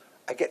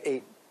 I get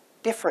a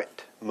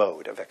different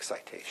mode of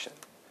excitation.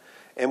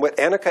 And what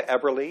Annika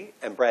Eberle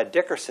and Brad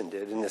Dickerson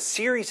did in a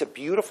series of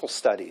beautiful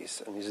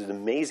studies, and these are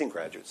amazing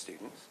graduate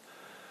students,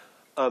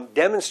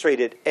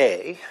 demonstrated,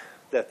 A,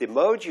 that the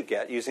mode you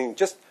get using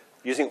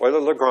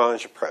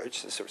Euler-Lagrange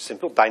approach, this sort of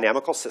simple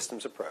dynamical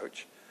systems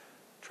approach,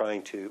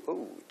 trying to,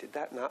 oh, did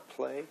that not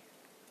play?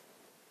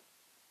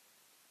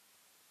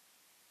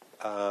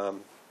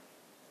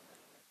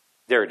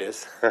 There it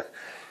is.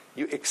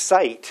 You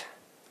excite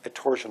a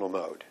torsional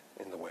mode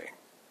in the wing.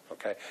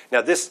 Okay.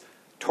 Now this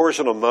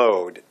torsional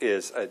mode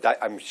is,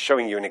 I'm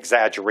showing you an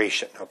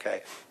exaggeration.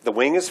 Okay. The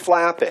wing is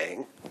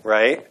flapping,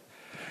 right?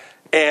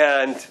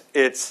 And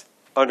it's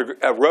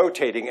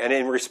rotating, and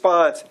in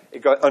response,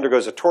 it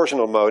undergoes a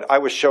torsional mode. I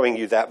was showing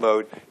you that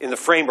mode in the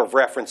frame of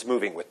reference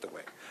moving with the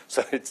wing.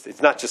 So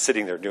it's not just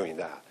sitting there doing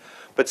that.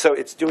 But so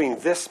it's doing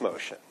this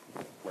motion,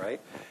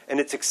 right? And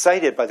it's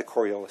excited by the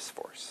Coriolis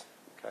force.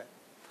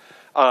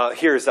 Okay.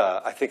 Here's,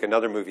 I think,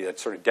 another movie that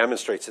sort of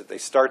demonstrates it. They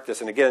start this,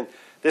 and again,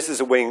 this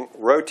is a wing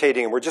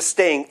rotating, and we're just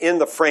staying in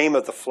the frame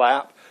of the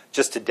flap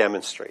just to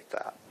demonstrate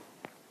that.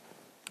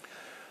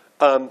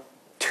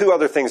 2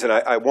 other things, and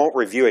I won't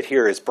review it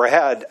here, is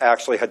Brad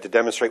actually had to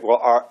demonstrate,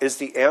 well, is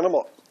the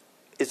animal,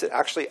 is it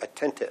actually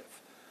attentive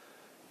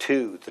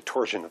to the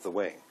torsion of the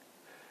wing?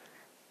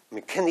 I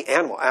mean, can the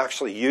animal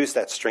actually use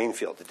that strain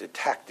field to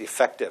detect the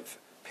effective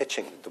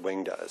pitching that the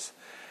wing does?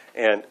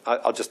 And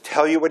I'll just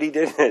tell you what he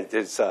did.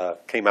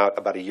 It came out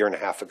about 1.5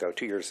 years ago,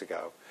 2 years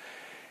ago.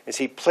 Is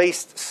he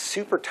placed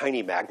super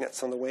tiny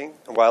magnets on the wing,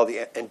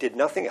 and did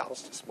nothing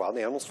else. Just while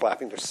the animal's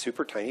flapping, there's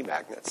super tiny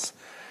magnets.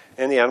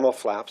 And the animal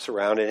flaps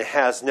around, and it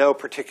has no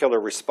particular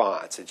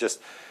response.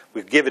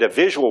 We give it a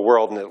visual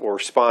world, and it will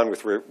respond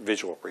with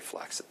visual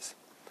reflexes.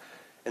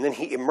 And then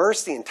he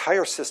immersed the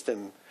entire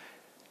system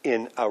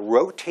in a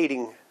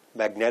rotating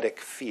magnetic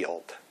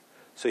field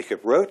So you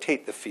could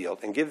rotate the field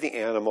and give the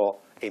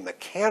animal a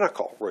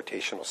mechanical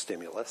rotational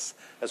stimulus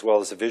as well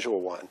as a visual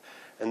one.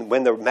 And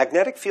when the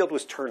magnetic field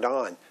was turned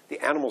on,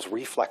 the animal's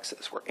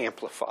reflexes were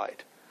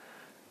amplified,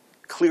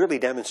 clearly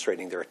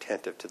demonstrating they're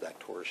attentive to that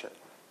torsion.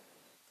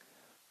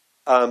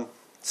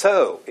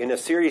 So in a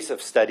series of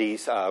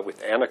studies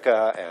with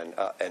Annika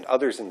and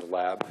others in the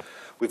lab,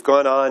 we've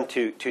gone on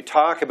to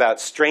talk about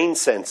strain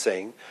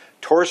sensing,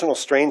 torsional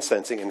strain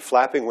sensing in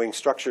flapping wing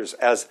structures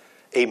as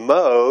a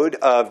mode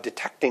of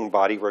detecting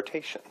body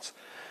rotations.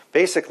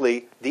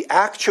 Basically, the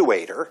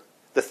actuator,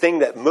 the thing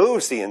that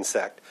moves the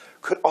insect,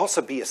 could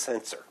also be a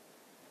sensor,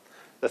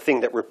 the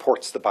thing that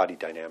reports the body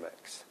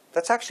dynamics.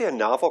 That's actually a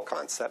novel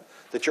concept,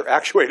 that your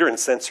actuator and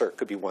sensor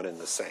could be one and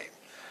the same.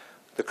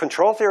 The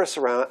control theorists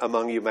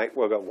among you might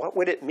well go, what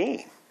would it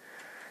mean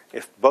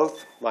if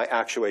both my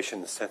actuation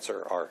and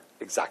sensor are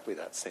exactly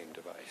that same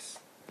device?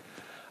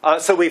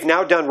 So we've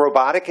now done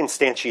robotic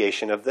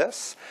instantiation of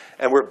this,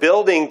 and we're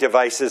building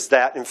devices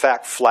that, in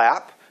fact,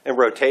 flap and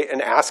rotate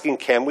and asking,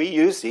 can we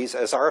use these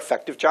as our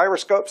effective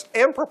gyroscopes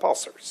and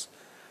propulsors?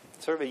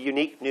 Sort of a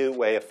unique new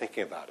way of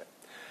thinking about it.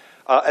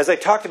 As I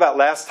talked about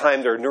last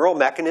time, there are neural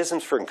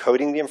mechanisms for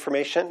encoding the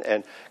information,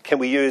 and can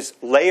we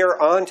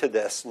layer onto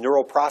this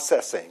neural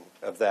processing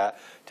of that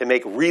to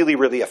make really,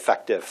 really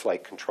effective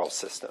flight control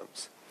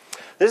systems?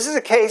 This is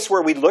a case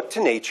where we looked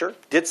to nature,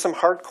 did some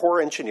hardcore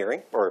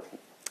engineering, or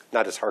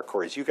not as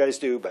hardcore as you guys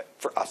do, but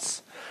for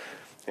us.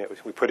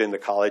 We put in the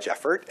college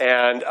effort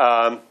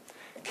and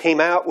came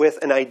out with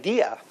an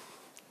idea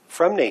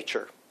from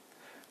nature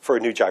for a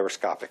new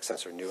gyroscopic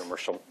sensor, new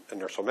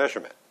inertial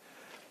measurement.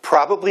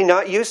 Probably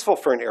not useful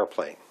for an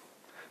airplane.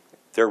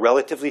 There are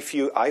relatively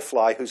few I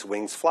fly whose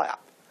wings flap.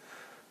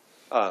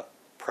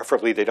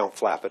 Preferably they don't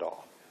flap at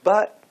all.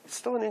 But it's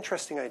still an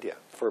interesting idea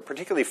for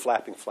particularly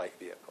flapping flight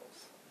vehicles.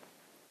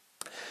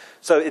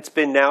 So it's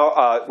been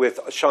now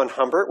with Sean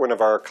Humbert, one of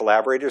our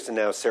collaborators, and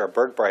now Sarah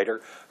Bergbreiter,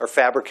 are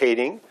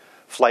fabricating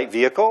flight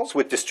vehicles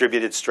with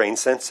distributed strain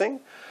sensing.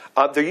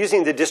 They're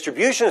using the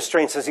distribution of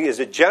strain sensing as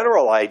a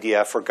general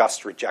idea for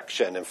gust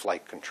rejection and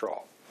flight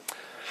control.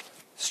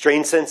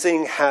 Strain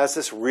sensing has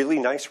this really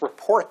nice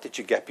report that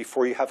you get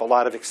before you have a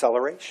lot of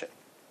acceleration.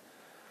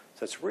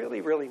 So it's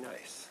really, really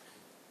nice.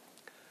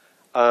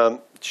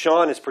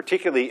 Sean is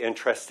particularly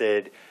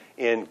interested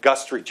in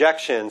gust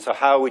rejection. So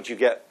how would you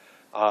get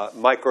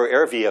micro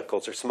air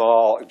vehicles or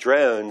small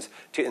drones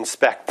to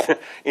inspect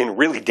in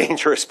really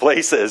dangerous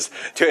places,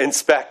 to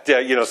inspect,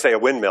 say a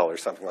windmill or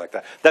something like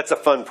that? That's a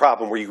fun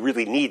problem where you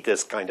really need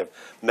this kind of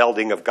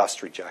melding of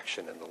gust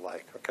rejection and the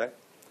like, okay?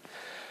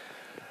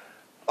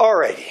 All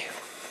righty,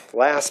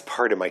 last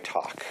part of my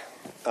talk.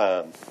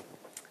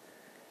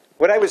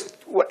 What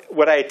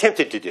I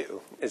attempted to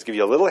do is give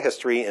you a little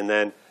history and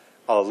then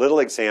a little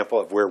example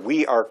of where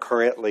we are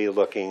currently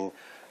looking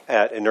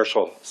at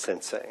inertial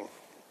sensing.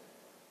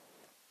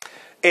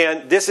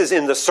 And this is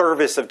in the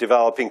service of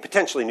developing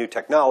potentially new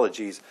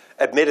technologies.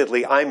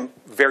 Admittedly, I'm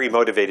very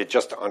motivated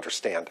just to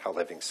understand how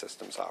living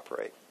systems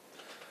operate.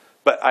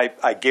 But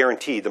I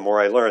guarantee the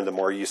more I learn, the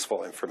more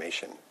useful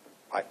information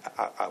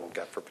I will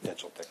get for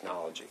potential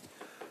technology.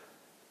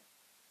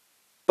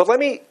 But let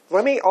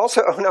me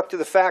also own up to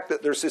the fact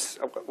that there's this,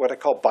 what I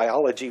call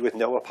biology with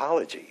no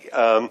apology.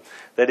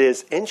 That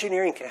is,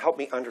 engineering can help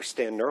me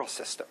understand neural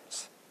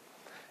systems.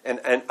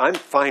 And I'm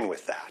fine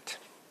with that.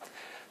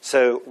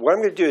 So what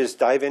I'm going to do is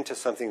dive into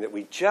something that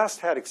we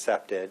just had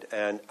accepted.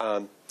 And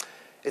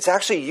it's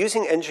actually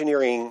using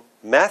engineering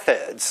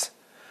methods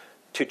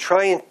to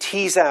try and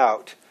tease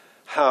out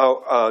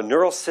how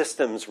neural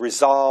systems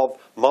resolve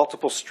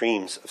multiple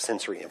streams of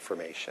sensory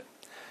information.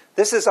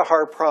 This is a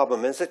hard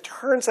problem. As it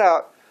turns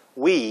out,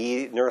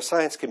 we,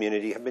 neuroscience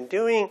community, have been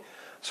doing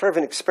sort of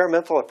an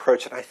experimental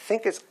approach that I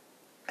think is,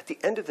 at the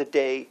end of the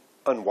day,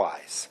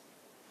 unwise.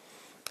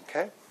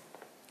 Okay?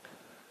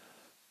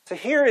 So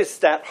here is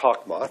that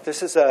hawk moth.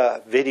 This is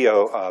a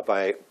video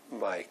by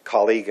my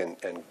colleague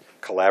and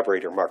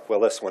collaborator, Mark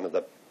Willis, one of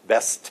the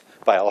best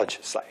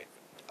biologists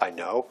I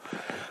know.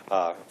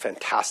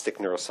 Fantastic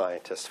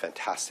neuroscientist,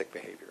 fantastic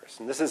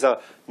behaviorist. And this is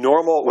a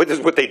normal, this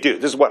is what they do.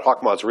 This is what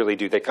hawk moths really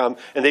do. They come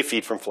and they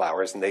feed from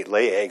flowers and they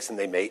lay eggs and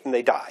they mate and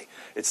they die.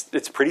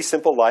 It's pretty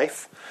simple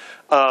life.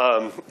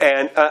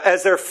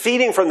 As they're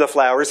feeding from the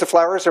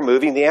flowers are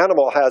moving. The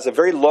animal has a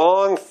very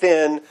long,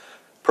 thin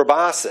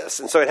proboscis.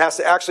 And so it has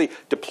to actually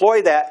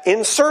deploy that,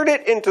 insert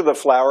it into the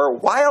flower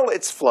while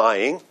it's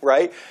flying,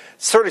 right?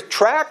 Sort of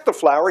track the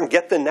flower and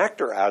get the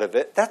nectar out of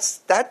it. That's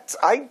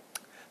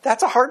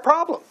a hard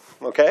problem,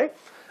 okay?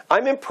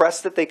 I'm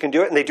impressed that they can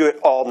do it, and they do it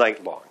all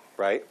night long,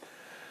 right?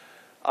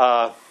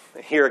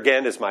 Here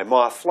again is my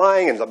moth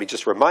flying, and let me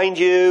just remind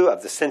you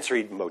of the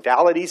sensory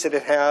modalities that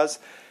it has.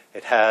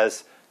 It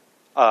has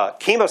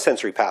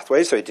chemosensory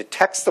pathways, so it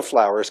detects the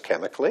flowers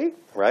chemically,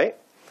 right?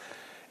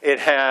 It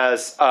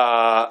has,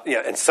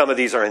 and some of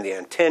these are in the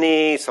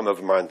antennae, some of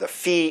them are on the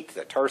feet,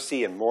 the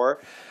tarsi, and more.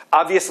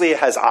 Obviously, it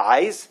has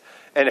eyes.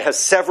 And it has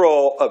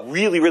several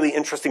really, really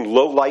interesting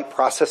low-light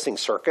processing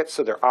circuits.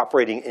 So they're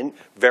operating in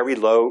very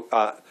low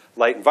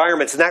light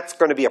environments. And that's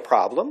going to be a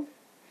problem.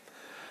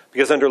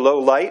 Because under low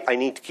light, I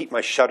need to keep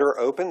my shutter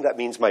open. That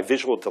means my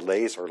visual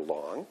delays are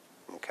long,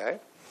 okay?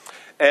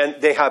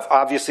 And they have,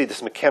 obviously,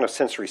 this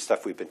mechanosensory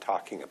stuff we've been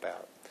talking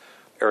about.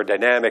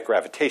 Aerodynamic,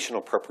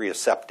 gravitational,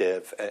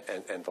 proprioceptive,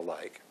 and the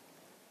like.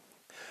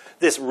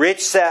 This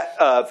rich set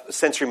of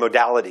sensory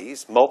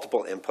modalities,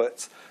 multiple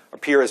inputs,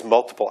 appear as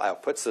multiple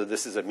outputs. So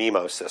this is a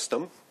MIMO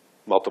system,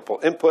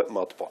 multiple input,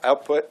 multiple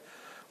output.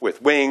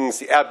 With wings,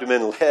 the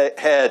abdomen,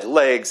 head,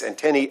 legs,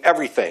 antennae,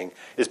 everything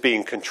is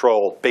being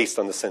controlled based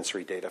on the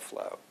sensory data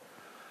flow.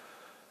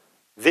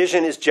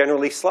 Vision is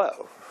generally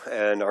slow,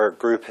 and our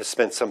group has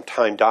spent some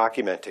time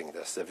documenting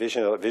this. The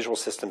visual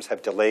systems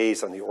have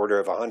delays on the order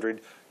of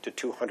 100 to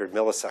 200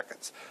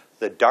 milliseconds.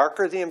 The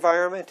darker the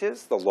environment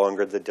is, the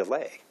longer the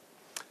delay.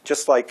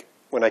 Just like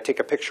when I take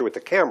a picture with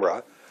the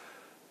camera,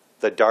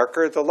 the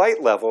darker the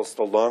light levels,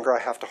 the longer I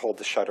have to hold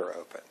the shutter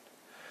open.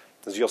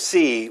 As you'll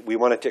see, we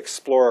wanted to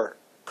explore,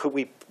 could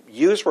we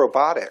use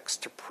robotics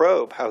to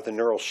probe how the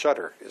neural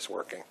shutter is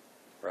working,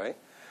 right?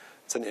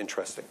 It's an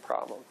interesting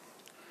problem.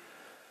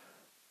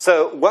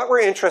 So what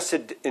we're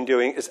interested in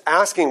doing is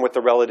asking what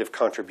the relative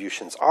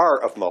contributions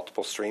are of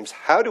multiple streams.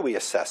 How do we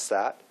assess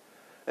that?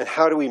 And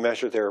how do we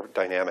measure their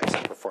dynamics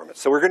and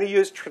performance? So we're going to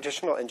use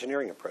traditional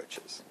engineering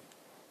approaches.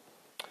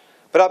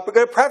 But I'm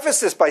going to preface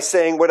this by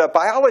saying what a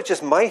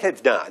biologist might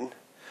have done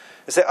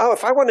is say, oh,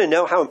 if I want to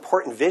know how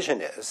important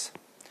vision is,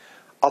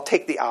 I'll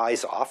take the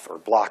eyes off or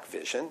block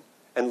vision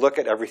and look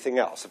at everything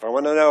else. If I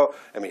want to know,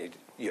 I mean,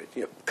 you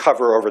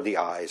cover over the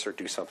eyes or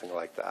do something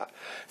like that.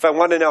 If I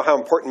want to know how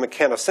important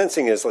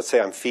mechanosensing is, let's say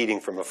I'm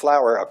feeding from a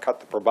flower, I'll cut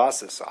the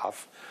proboscis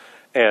off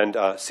and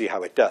see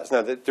how it does.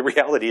 Now, the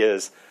reality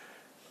is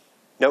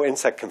no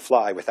insect can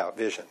fly without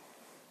vision.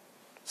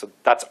 So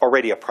that's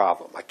already a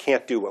problem. I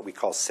can't do what we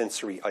call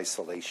sensory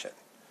isolation,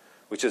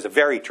 which is a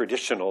very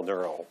traditional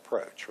neural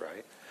approach,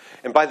 right?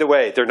 And by the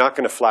way, they're not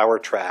going to flower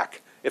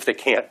track if they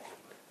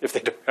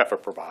don't have a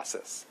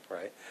proboscis,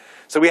 right?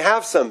 So we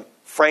have some,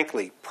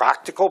 frankly,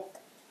 practical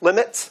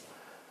limits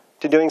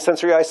to doing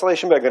sensory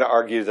isolation, but I'm going to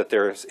argue that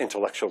there's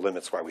intellectual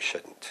limits why we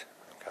shouldn't,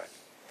 okay?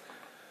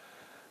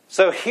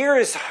 So here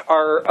is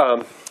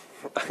our,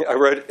 I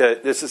wrote,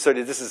 this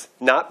is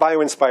not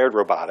bio-inspired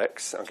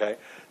robotics, okay?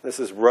 This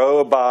is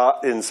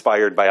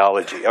robot-inspired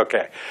biology.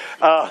 Okay,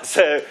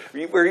 so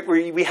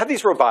we have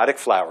these robotic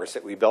flowers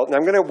that we built, and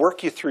I'm going to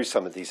work you through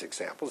some of these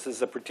examples. This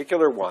is a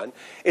particular one.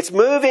 It's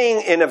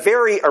moving in a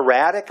very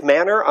erratic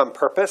manner on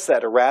purpose.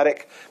 That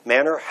erratic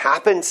manner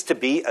happens to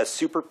be a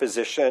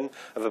superposition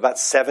of about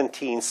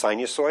 17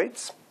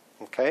 sinusoids,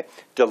 okay,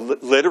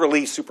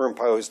 literally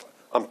superimposed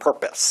on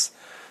purpose.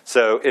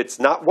 So it's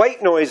not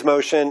white noise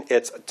motion.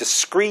 It's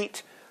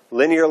discrete,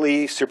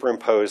 linearly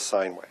superimposed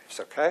sine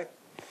waves, okay?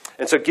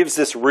 And so it gives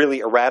this really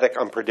erratic,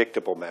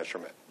 unpredictable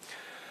measurement.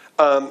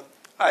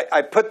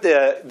 I put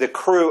the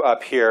crew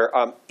up here.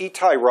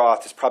 Itai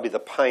Roth is probably the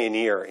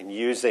pioneer in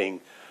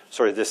using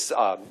sort of this,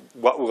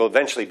 what will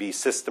eventually be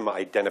system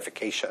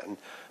identification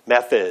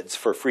methods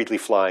for freely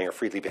flying or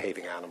freely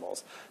behaving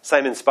animals.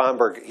 Simon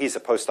Sponberg, he's a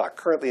postdoc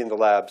currently in the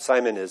lab.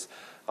 Simon is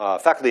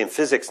faculty in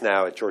physics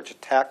now at Georgia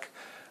Tech.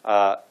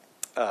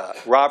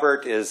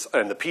 Robert is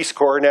in the Peace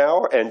Corps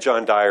now, and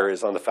John Dyer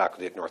is on the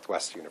faculty at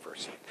Northwest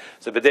University.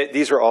 So, but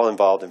these are all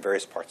involved in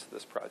various parts of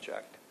this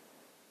project.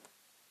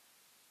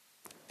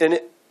 And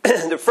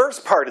the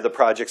first part of the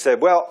project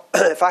said, well,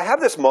 if I have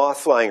this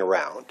moth flying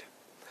around,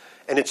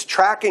 and it's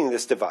tracking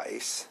this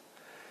device,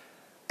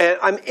 and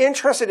I'm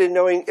interested in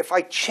knowing if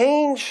I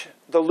change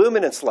the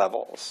luminance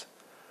levels,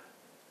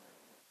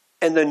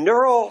 and the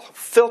neural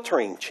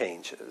filtering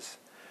changes,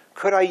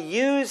 could I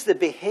use the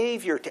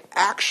behavior to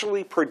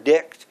actually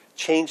predict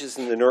changes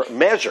in the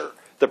measure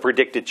the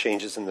predicted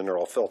changes in the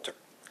neural filter?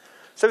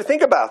 So if you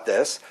think about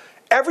this,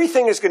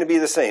 everything is going to be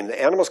the same. The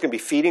animal's going to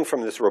be feeding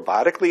from this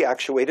robotically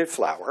actuated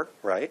flower,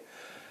 right?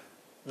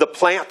 The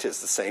plant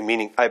is the same,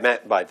 meaning I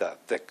meant by the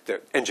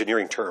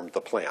engineering term, the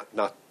plant,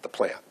 not the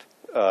plant.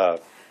 The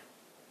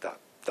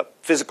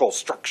physical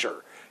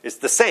structure is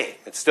the same.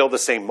 It's still the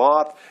same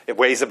moth. It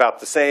weighs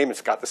about the same.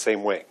 It's got the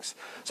same wings.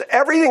 So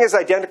everything is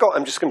identical.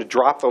 I'm just going to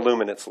drop the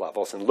luminance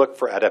levels and look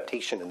for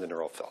adaptation in the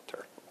neural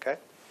filter, okay?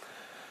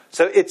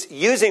 So it's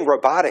using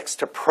robotics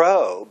to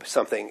probe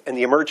something in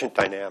the emergent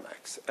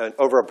dynamics and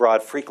over a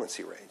broad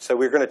frequency range. So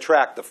we're going to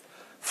track the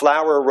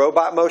flower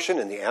robot motion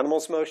and the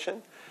animal's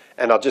motion.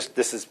 And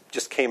this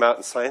just came out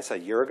in Science a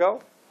year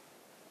ago.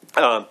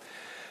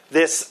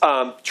 This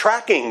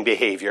tracking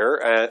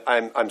behavior,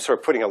 I'm sort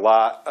of putting a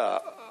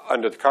lot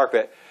under the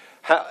carpet,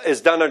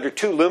 is done under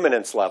two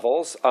luminance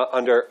levels,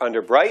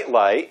 under bright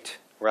light,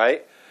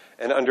 right,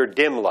 and under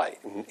dim light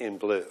in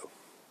blue.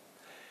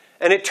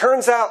 And it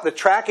turns out the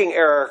tracking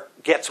error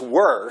gets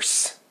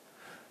worse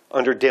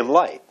under dim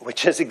light,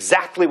 which is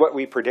exactly what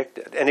we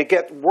predicted. And it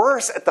gets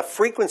worse at the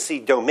frequency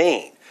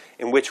domain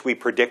in which we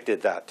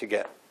predicted that to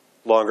get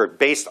longer,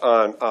 based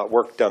on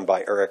work done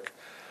by Eric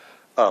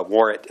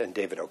Warrant and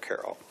David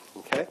O'Carroll.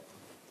 Okay?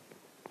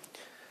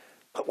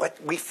 But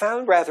what we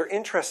found rather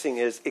interesting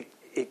is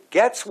it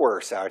gets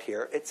worse out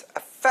here. It's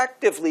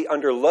effectively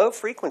under low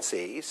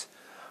frequencies,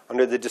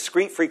 under the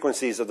discrete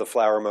frequencies of the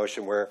flower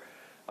motion where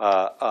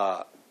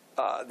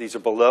these are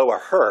below a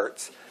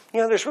hertz,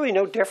 there's really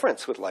no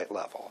difference with light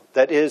level.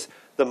 That is,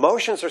 the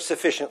motions are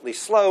sufficiently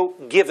slow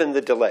given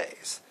the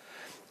delays.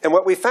 And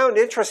what we found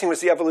interesting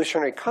was the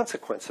evolutionary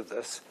consequence of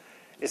this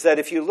is that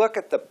if you look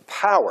at the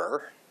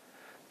power,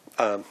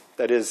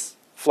 that is,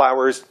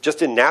 flowers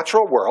just in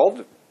natural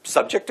world,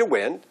 subject to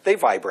wind, they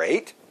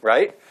vibrate,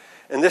 right?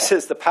 And this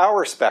is the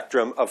power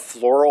spectrum of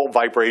floral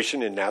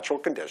vibration in natural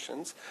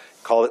conditions.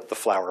 Call it the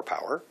flower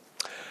power.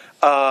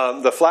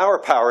 The flower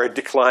power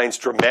declines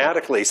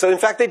dramatically. So in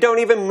fact, they don't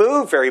even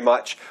move very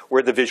much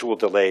where the visual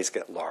delays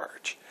get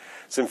large.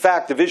 So in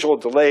fact, the visual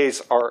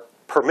delays are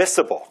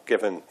permissible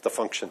given the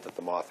function that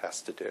the moth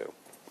has to do.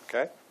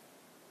 Okay?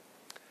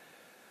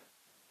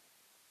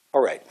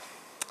 All right.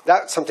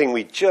 That's something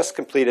we just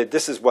completed.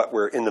 This is what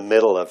we're in the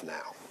middle of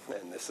now.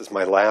 And this is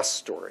my last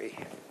story.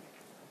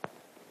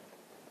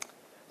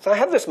 So I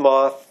have this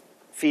moth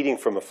feeding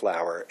from a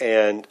flower.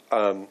 And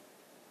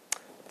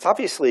it's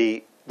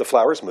obviously the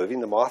flower's moving.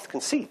 The moth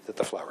can see that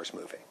the flower's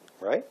moving,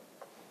 right?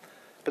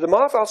 But the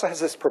moth also has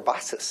this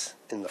proboscis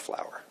in the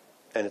flower.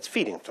 And it's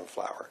feeding from the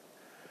flower.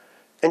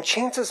 And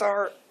chances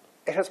are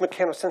it has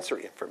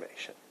mechanosensory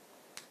information.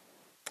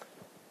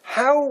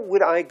 How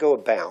would I go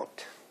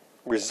about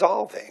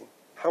resolving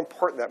how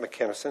important that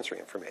mechanosensory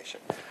information?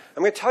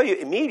 I'm going to tell you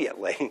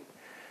immediately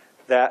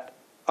that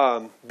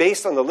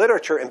based on the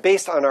literature and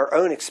based on our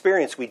own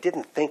experience, we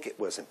didn't think it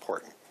was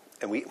important.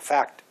 And we, in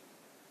fact,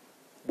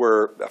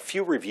 were a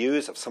few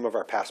reviews of some of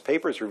our past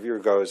papers. Reviewer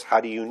goes, how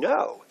do you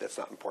know that's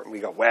not important? We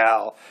go,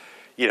 well,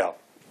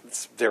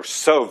 they're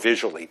so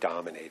visually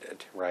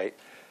dominated, right?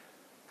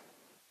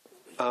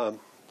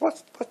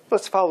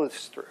 Let's follow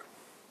this through.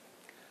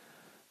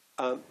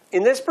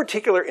 In this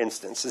particular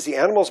instance, as the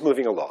animal's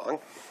moving along,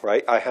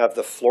 right, I have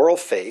the floral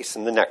face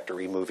and the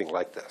nectary moving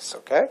like this,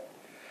 okay?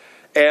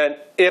 And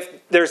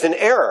if there's an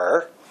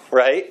error,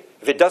 right,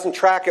 if it doesn't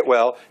track it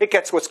well, it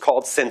gets what's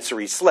called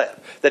sensory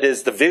slip. That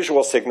is, the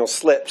visual signal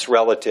slips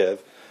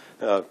relative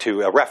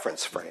to a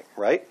reference frame,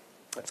 right?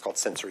 That's called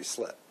sensory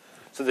slip.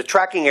 So the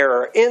tracking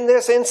error in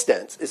this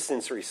instance is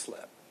sensory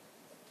slip.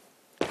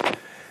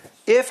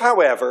 If,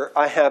 however,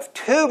 I have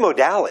two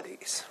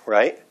modalities,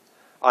 right?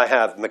 I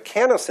have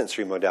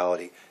mechanosensory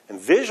modality and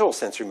visual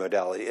sensory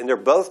modality, and they're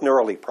both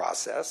neurally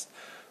processed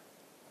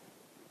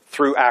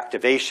through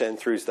activation,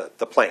 through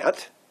the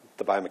plant,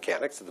 the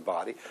biomechanics of the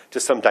body, to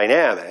some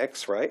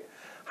dynamics, right?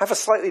 I have a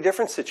slightly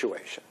different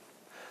situation.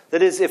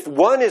 That is, if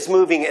one is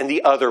moving and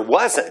the other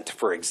wasn't,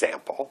 for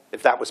example,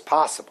 if that was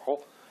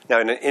possible.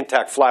 Now, in an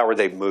intact flower,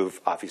 they move,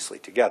 obviously,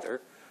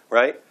 together,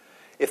 right?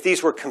 If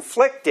these were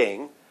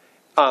conflicting,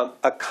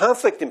 a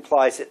conflict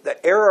implies that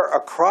the error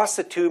across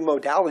the two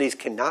modalities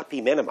cannot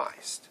be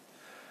minimized.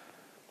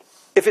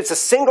 If it's a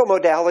single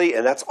modality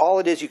and that's all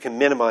it is, you can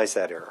minimize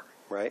that error,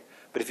 right?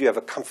 But if you have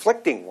a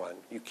conflicting one,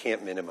 you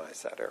can't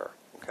minimize that error,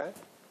 okay?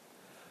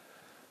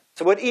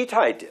 So what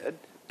Itai did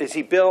is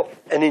he built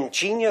an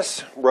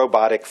ingenious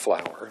robotic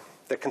flower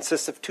that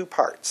consists of two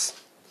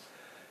parts.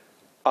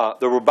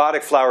 The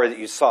robotic flower that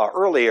you saw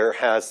earlier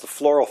has the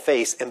floral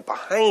face, and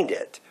behind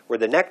it, where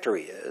the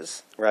nectary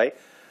is, right,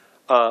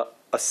 a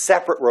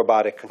separate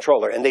robotic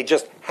controller. And they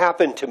just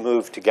happen to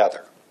move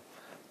together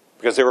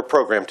because they were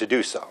programmed to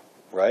do so,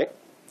 right?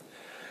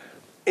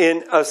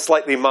 In a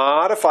slightly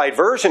modified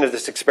version of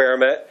this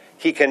experiment,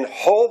 he can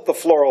hold the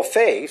floral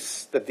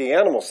face that the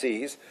animal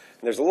sees,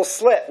 and there's a little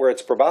slit where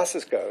its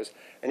proboscis goes,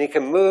 and he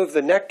can move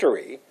the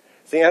nectary.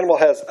 So the animal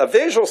has a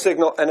visual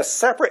signal and a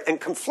separate and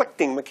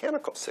conflicting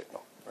mechanical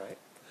signal, right?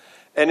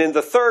 And in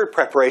the third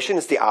preparation,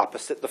 it's the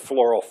opposite. The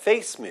floral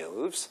face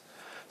moves.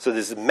 So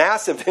there's a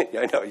massive,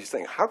 I know, you're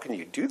saying, how can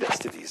you do this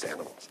to these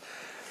animals?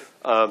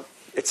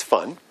 It's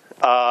fun.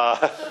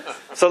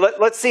 So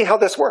let's see how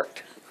this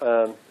worked.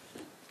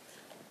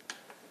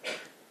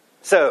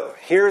 So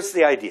here's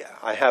the idea.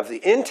 I have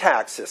the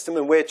intact system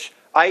in which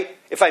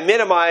if I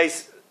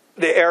minimize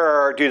the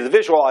error due to the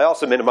visual, I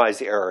also minimize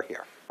the error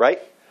here, right?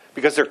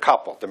 Because they're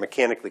coupled. They're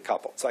mechanically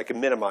coupled. So I can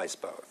minimize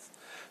both.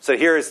 So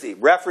here is the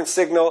reference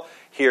signal.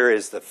 Here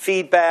is the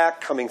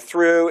feedback coming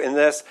through in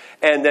this.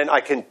 And then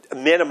I can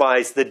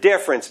minimize the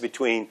difference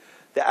between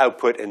the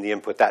output and the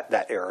input,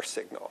 that error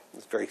signal.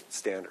 It's very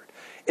standard.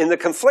 In the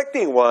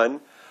conflicting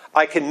one,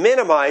 I can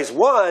minimize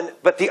one,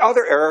 but the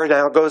other error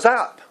now goes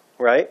up,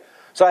 right?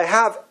 So I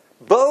have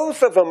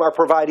both of them are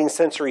providing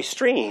sensory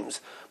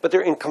streams, but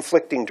they're in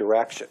conflicting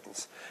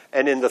directions.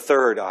 And in the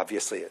third,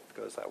 obviously, it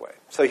goes that way.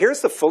 So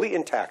here's the fully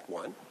intact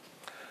one.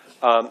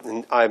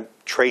 And I'm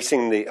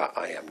tracing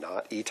I am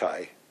not,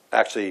 Itai.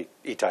 Actually,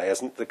 Itai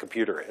isn't, the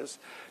computer is.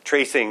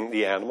 Tracing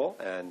the animal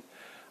and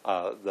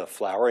the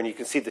flower. And you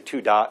can see the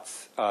two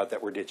dots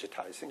that we're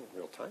digitizing in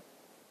real time.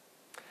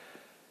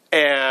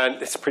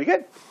 And it's pretty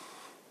good.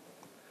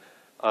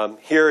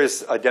 Here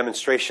is a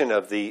demonstration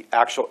of the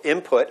actual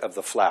input of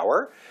the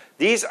flower.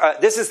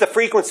 This is the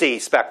frequency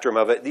spectrum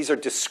of it. These are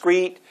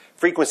discrete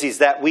frequencies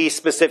that we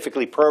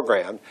specifically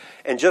programmed.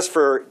 And just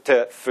for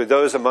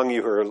those among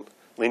you who are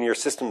linear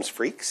systems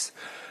freaks.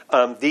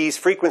 These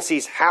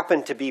frequencies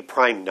happen to be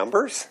prime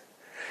numbers.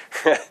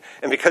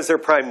 And because they're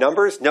prime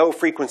numbers, no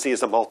frequency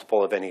is a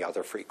multiple of any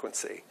other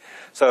frequency.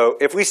 So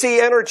if we see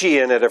energy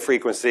in at a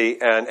frequency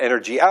and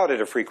energy out at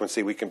a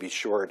frequency, we can be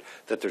sure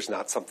that there's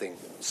not something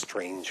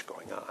strange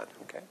going on.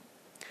 Okay?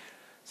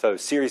 So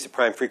series of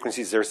prime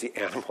frequencies, there's the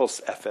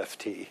animal's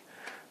FFT.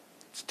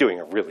 It's doing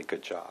a really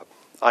good job.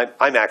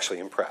 I'm actually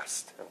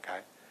impressed.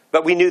 Okay?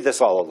 But we knew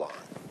this all along.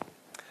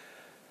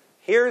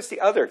 Here's the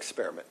other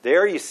experiment.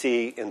 There you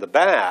see in the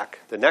back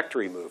the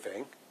nectary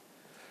moving,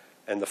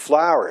 and the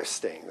flower is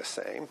staying the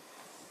same.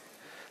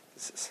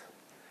 This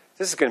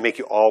is going to make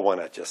you all want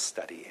to just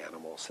study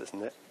animals,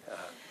 isn't it?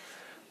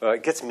 Well,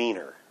 it gets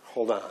meaner.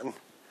 Hold on.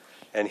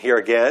 And here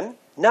again,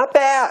 not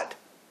bad.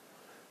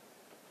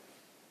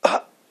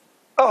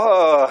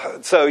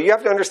 So you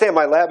have to understand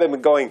my lab had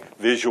been going,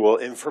 visual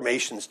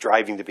information's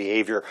driving the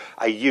behavior.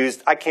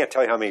 I can't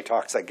tell you how many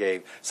talks I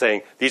gave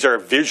saying these are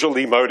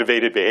visually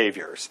motivated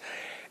behaviors.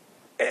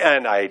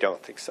 And I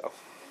don't think so.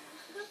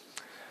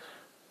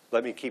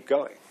 Let me keep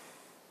going.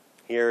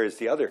 Here is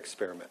the other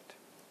experiment.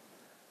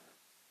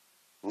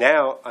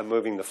 Now I'm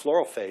moving the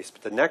floral face,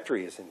 but the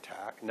nectary is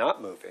intact,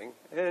 not moving,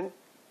 and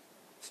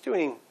it's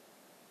doing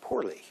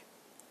poorly.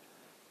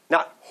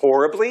 Not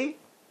horribly,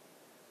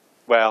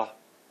 well,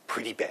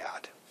 pretty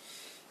bad.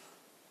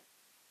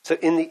 So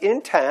in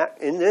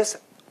this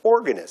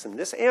organism,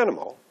 this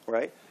animal,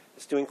 right,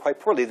 it's doing quite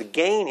poorly. The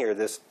gain here,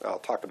 I'll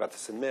talk about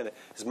this in a minute,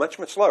 is much,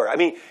 much lower. I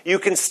mean, you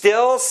can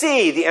still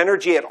see the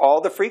energy at all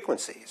the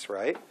frequencies,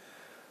 right?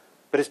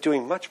 But it's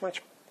doing much,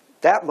 much,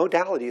 that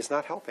modality is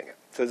not helping it.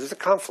 So there's a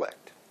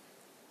conflict.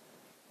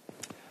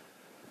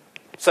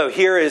 So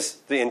here is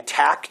the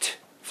intact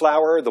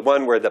flower, the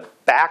one where the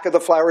back of the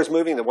flower is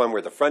moving, the one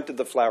where the front of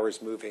the flower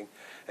is moving,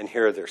 and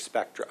here are their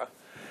spectra.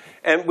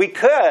 And we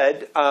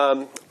could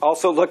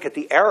also look at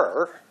the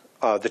error,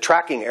 the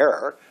tracking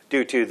error,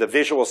 due to the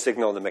visual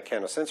signal and the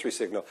mechanosensory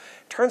signal.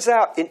 Turns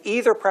out in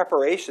either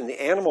preparation, the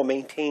animal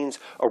maintains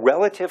a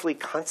relatively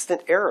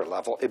constant error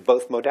level in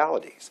both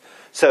modalities.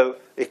 So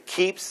it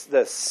keeps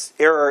the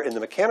error in the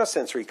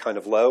mechanosensory kind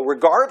of low,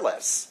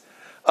 regardless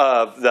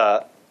of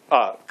the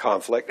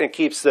conflict, and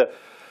keeps the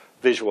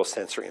visual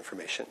sensory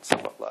information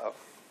somewhat low.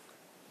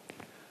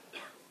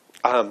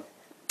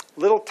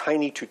 Little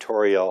tiny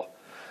tutorial.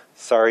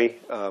 Sorry,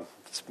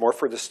 it's more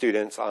for the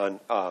students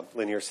on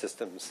linear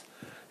systems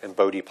and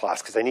Bode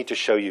plots, because I need to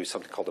show you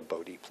something called a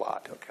Bode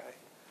plot. Okay.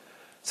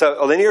 So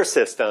a linear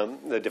system,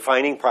 the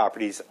defining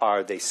properties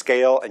are they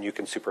scale and you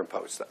can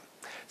superimpose them.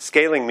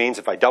 Scaling means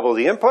if I double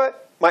the input,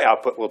 my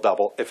output will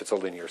double if it's a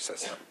linear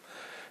system.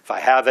 If I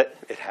have it,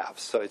 it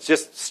halves. So it's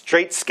just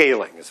straight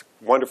scaling is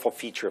a wonderful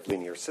feature of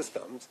linear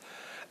systems.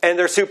 And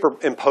they're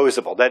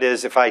superimposable. That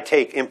is, if I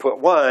take input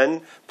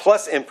 1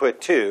 plus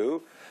input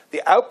 2,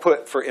 the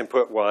output for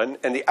input 1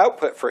 and the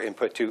output for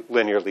input 2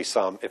 linearly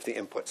sum if the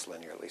inputs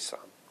linearly sum.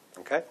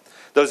 Okay?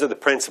 Those are the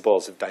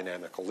principles of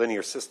dynamical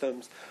linear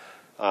systems.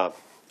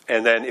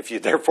 And then if you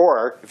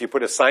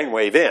put a sine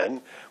wave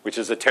in, which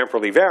is a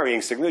temporally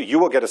varying signal, you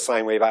will get a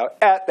sine wave out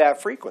at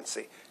that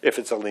frequency if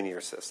it's a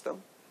linear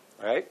system.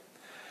 Right?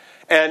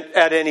 And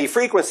at any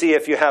frequency,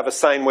 if you have a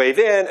sine wave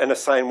in and a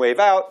sine wave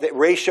out, the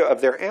ratio of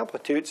their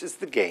amplitudes is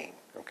the gain.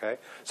 Okay?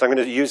 So I'm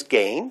going to use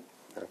gain.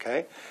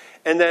 Okay?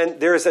 And then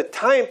there is a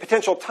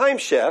potential time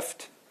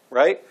shift,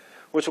 right,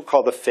 which we'll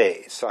call the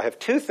phase. So I have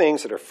two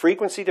things that are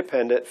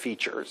frequency-dependent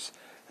features,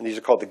 and these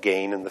are called the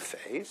gain and the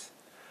phase.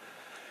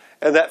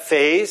 And that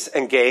phase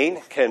and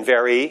gain can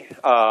vary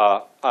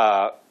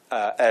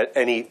at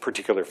any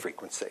particular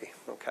frequency.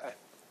 Okay,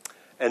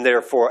 and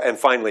therefore, and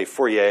finally,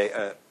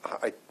 Fourier.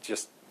 I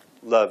just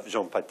love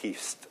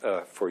Jean-Baptiste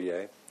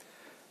Fourier.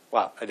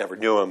 Well, I never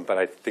knew him, but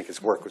I think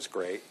his work was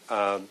great.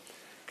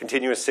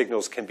 Continuous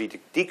signals can be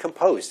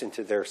decomposed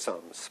into their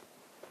sums.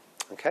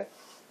 Okay?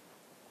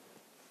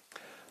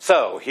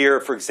 So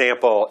here, for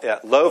example,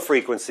 at low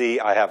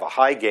frequency, I have a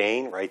high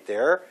gain right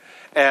there.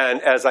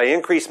 And as I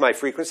increase my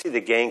frequency,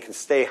 the gain can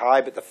stay high,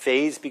 but the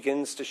phase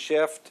begins to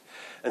shift.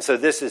 And so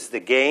this is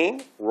the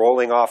gain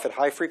rolling off at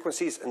high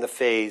frequencies and the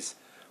phase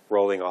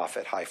rolling off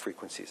at high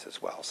frequencies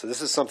as well. So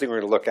this is something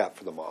we're going to look at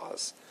for the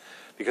MAWs.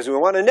 Because we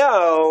want to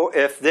know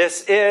if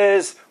this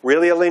is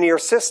really a linear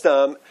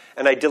system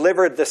and I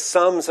delivered the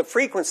sums of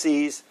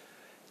frequencies,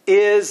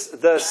 is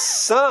the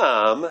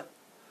sum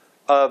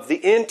of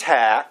the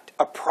intact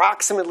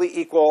approximately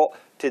equal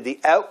to the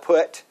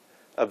output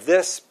of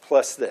this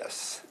plus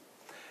this?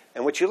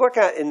 And what you look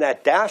at in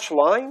that dashed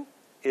line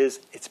is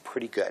it's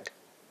pretty good.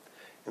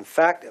 In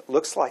fact, it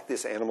looks like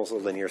this animal's a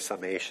linear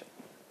summation.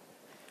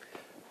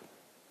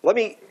 Let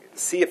me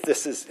see if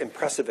this is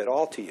impressive at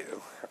all to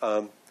you.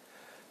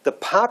 The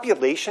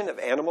population of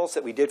animals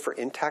that we did for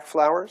intact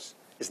flowers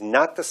is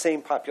not the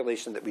same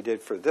population that we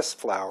did for this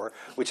flower,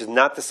 which is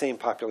not the same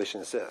population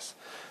as this.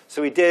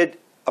 So we did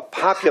a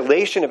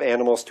population of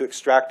animals to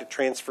extract a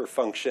transfer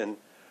function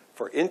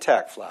for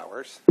intact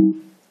flowers,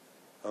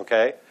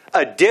 okay?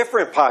 A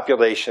different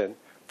population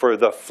for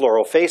the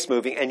floral face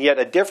moving, and yet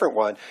a different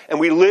one.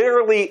 And we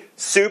literally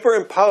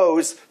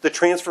superimpose the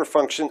transfer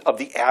function of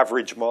the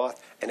average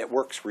moth, and it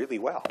works really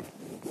well.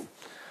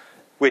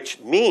 Which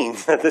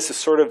means that this is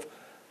sort of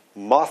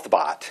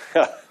MothBot,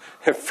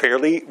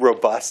 fairly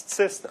robust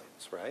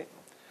systems, right?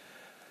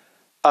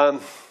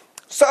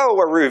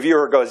 So a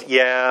reviewer goes,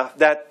 yeah,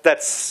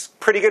 that's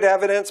pretty good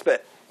evidence,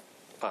 but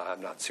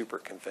I'm not super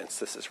convinced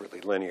this is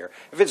really linear.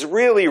 If it's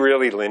really,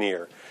 really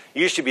linear,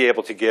 you should be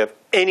able to give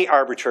any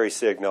arbitrary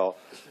signal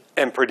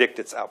and predict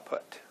its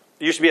output.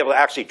 You should be able to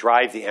actually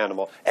drive the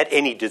animal at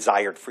any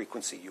desired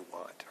frequency you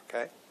want,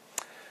 okay?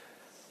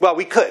 Well,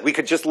 we could. We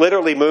could just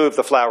literally move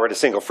the flower at a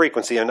single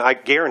frequency, and I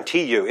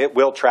guarantee you it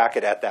will track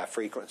it at that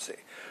frequency.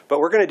 But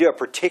we're going to do a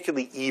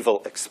particularly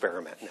evil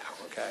experiment now,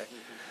 okay?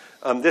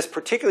 This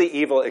particularly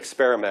evil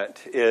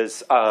experiment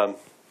is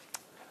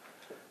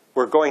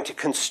we're going to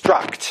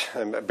construct,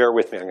 and bear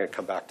with me, I'm going to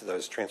come back to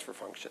those transfer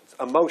functions,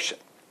 a motion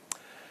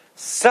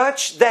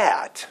such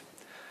that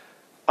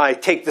I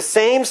take the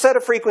same set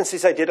of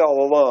frequencies I did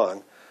all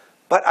along,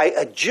 but I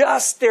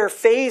adjust their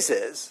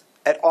phases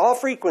at all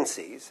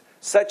frequencies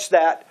such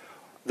that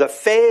the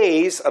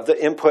phase of the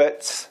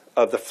inputs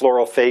of the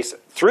floral face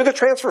through the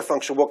transfer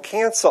function will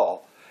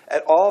cancel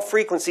at all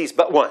frequencies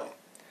but one.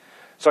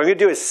 So what I'm going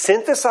to do is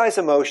synthesize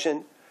a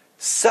motion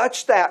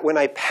such that when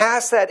I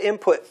pass that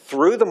input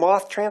through the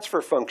moth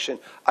transfer function,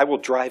 I will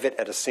drive it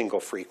at a single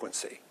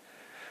frequency.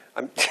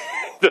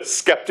 The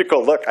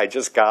skeptical look I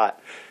just got.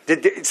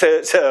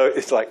 So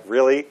it's like,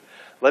 really?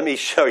 Let me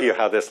show you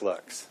how this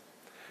looks.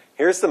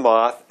 Here's the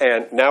moth,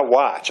 and now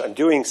watch. I'm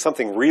doing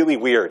something really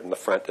weird in the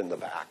front and the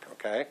back,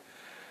 okay?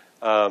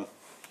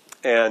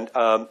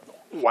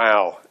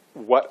 Wow,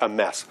 what a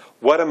mess.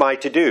 What am I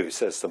to do,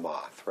 says the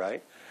moth,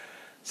 right?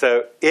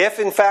 So if,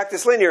 in fact,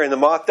 it's linear and the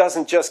moth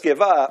doesn't just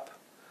give up,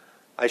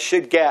 I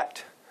should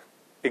get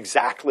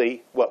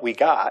exactly what we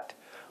got.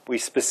 We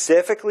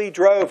specifically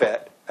drove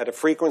it at a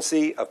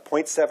frequency of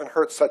 0.7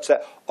 hertz such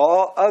that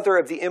all other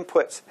of the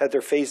inputs had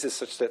their phases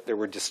such that they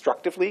were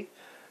destructively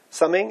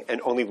summing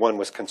and only one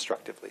was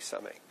constructively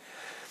summing.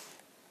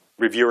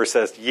 Reviewer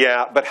says,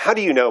 yeah, but how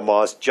do you know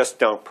moths just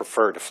don't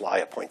prefer to fly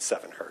at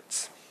 0.7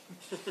 hertz?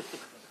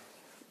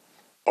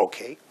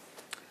 Okay,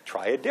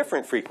 try a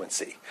different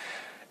frequency.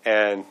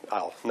 And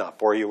I'll not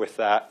bore you with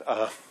that.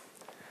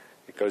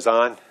 It goes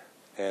on,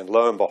 and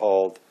lo and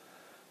behold,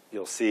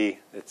 you'll see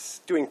it's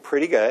doing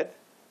pretty good.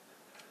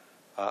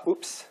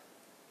 Oops.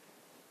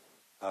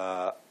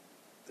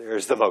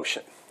 There's the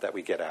motion that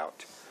we get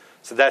out.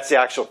 So that's the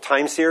actual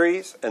time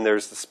series, and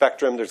there's the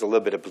spectrum. There's a little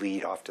bit of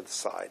bleed off to the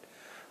side.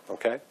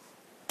 Okay?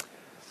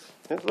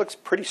 It looks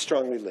pretty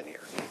strongly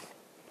linear.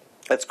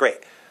 That's great.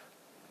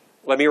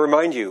 Let me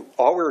remind you,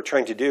 all we were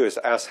trying to do is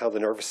ask how the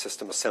nervous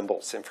system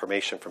assembles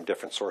information from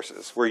different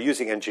sources. We're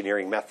using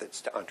engineering methods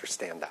to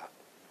understand that,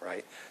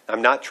 right?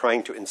 I'm not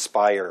trying to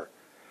inspire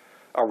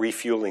a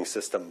refueling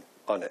system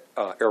on an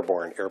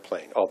airborne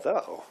airplane,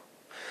 although,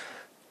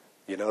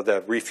 you know,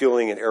 the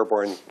refueling in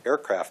airborne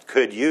aircraft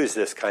could use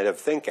this kind of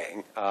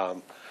thinking.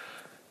 And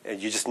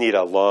you just need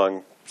a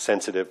long,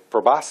 sensitive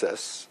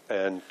proboscis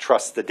and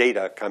trust the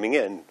data coming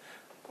in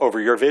over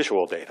your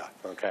visual data,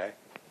 okay?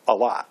 A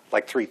lot,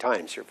 like 3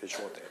 times your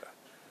visual data.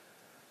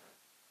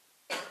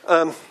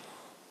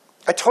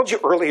 I told you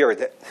earlier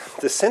that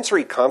the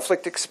sensory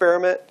conflict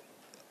experiment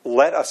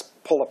let us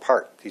pull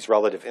apart these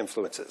relative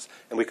influences,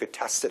 and we could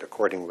test it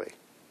accordingly.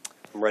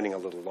 I'm running a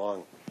little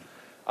long.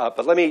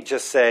 But let me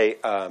just say,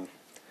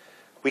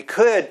 we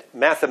could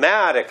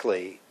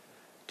mathematically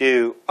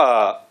do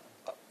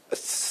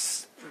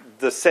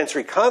the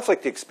sensory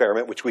conflict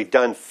experiment, which we've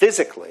done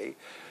physically.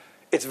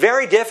 It's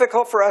very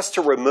difficult for us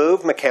to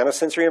remove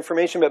mechanosensory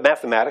information, but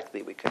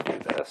mathematically we can do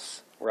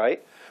this,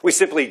 right? We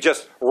simply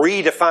just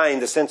redefine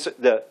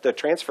the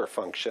transfer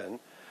function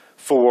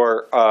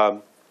for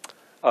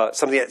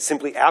something that's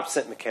simply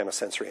absent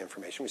mechanosensory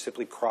information. We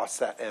simply cross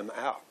that M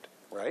out,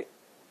 right?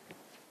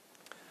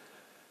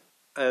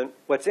 And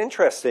what's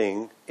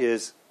interesting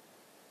is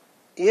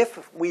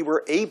if we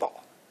were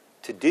able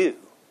to do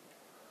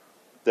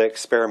the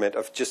experiment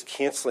of just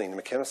canceling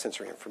the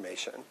mechanosensory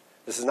information,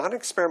 this is not an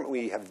experiment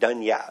we have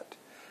done yet,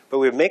 but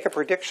we would make a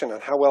prediction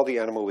on how well the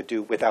animal would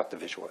do without the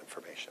visual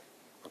information,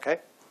 okay?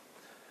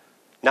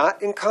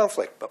 Not in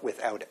conflict, but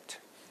without it,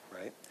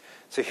 right?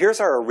 So here's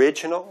our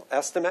original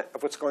estimate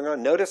of what's going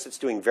on. Notice it's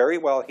doing very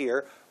well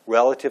here,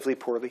 relatively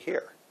poorly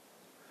here.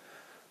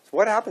 So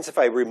what happens if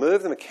I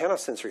remove the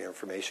mechanosensory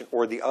information,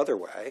 or the other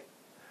way,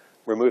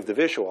 remove the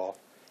visual?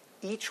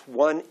 Each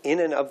one in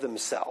and of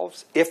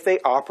themselves, if they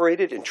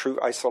operated in true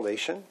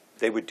isolation,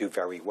 they would do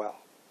very well.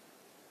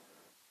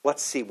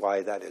 Let's see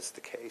why that is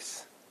the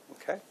case,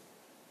 okay?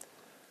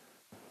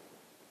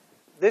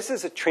 This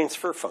is a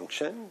transfer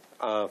function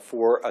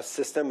for a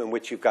system in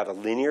which you've got a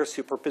linear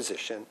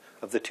superposition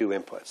of the 2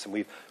 inputs. And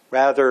we've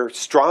rather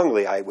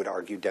strongly, I would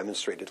argue,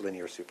 demonstrated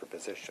linear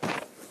superposition,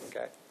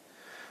 okay?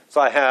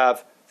 So I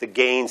have the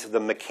gains of the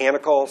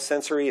mechanical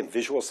sensory and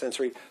visual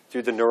sensory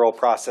through the neural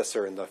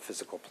processor in the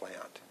physical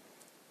plant.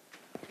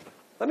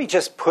 Let me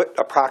just put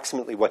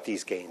approximately what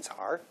these gains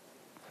are.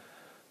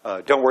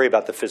 Don't worry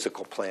about the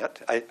physical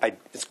plant.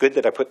 It's good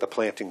that I put the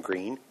plant in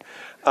green.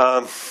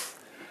 But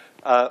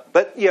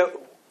you know,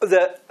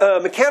 the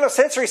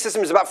mechanosensory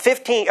system is about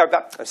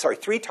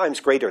 3 times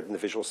greater than the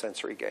visual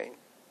sensory gain.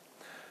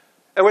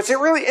 And what's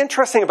really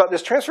interesting about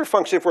this transfer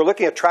function, if we're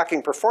looking at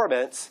tracking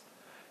performance,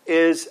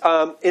 is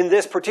in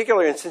this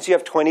particular instance, you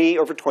have 20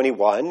 over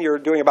 21. You're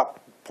doing about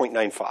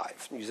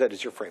 0.95. Use that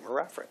as your frame of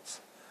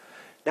reference.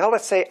 Now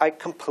let's say I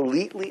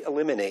completely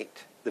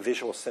eliminate the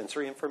visual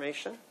sensory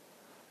information,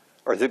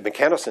 or the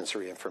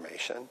mechanosensory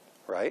information,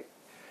 right?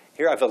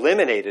 Here I've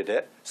eliminated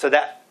it, so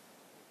that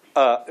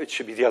it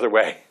should be the other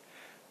way.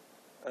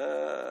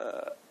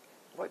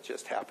 What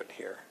just happened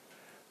here?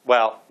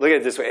 Well, look at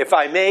it this way. If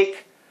I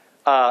make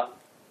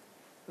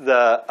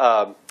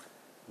the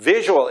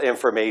visual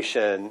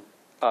information,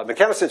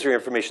 mechanosensory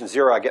information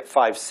 0, I get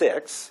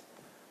 5/6,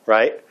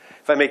 right?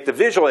 If I make the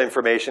visual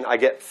information, I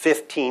get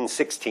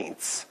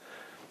 15/16.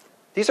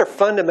 These are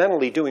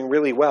fundamentally doing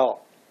really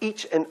well,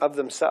 each and of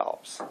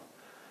themselves.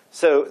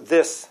 So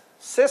this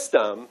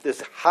system,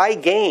 this high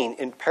gain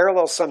in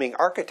parallel summing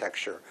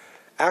architecture,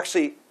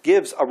 actually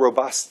gives a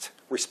robust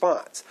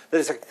response. That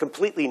is, it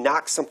completely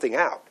knocks something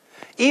out.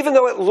 Even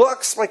though it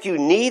looks like you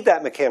need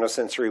that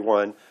mechanosensory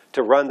one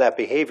to run that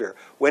behavior,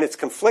 when it's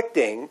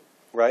conflicting,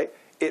 right,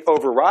 it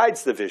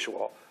overrides the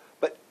visual.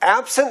 But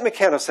absent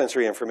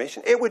mechanosensory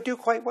information, it would do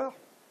quite well.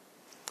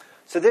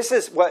 So this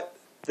is what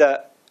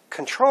the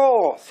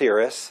control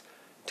theorists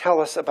tell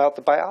us about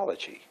the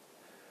biology.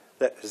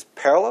 That is,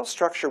 parallel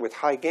structure with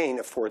high gain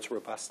affords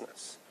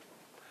robustness.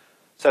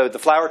 So the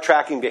flower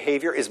tracking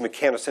behavior is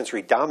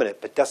mechanosensory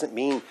dominant, but doesn't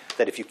mean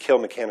that if you kill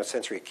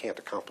mechanosensory, it can't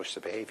accomplish the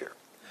behavior.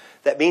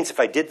 That means if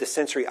I did the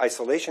sensory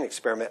isolation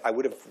experiment, I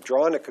would have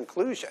drawn a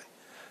conclusion.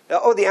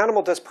 Now, oh, the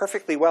animal does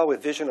perfectly well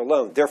with vision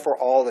alone, therefore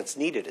all that's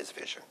needed is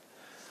vision.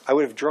 I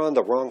would have drawn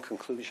the wrong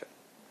conclusion,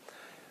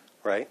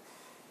 right?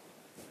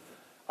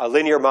 A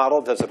linear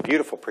model does a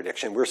beautiful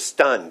prediction. We're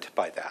stunned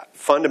by that.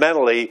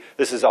 Fundamentally,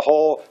 this is a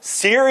whole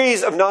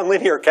series of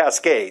nonlinear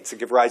cascades that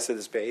give rise to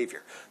this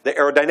behavior. The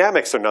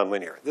aerodynamics are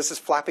nonlinear. This is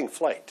flapping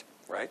flight,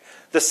 right?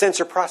 The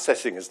sensor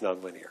processing is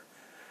nonlinear.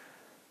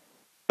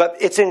 But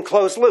it's in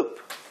closed loop.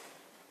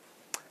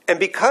 And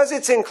because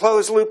it's in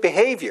closed loop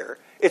behavior,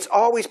 it's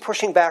always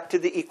pushing back to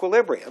the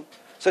equilibrium.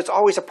 So it's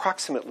always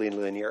approximately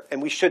linear, and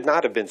we should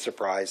not have been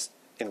surprised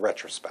in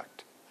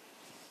retrospect.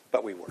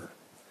 But we were.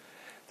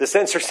 The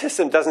sensor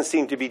system doesn't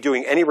seem to be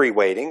doing any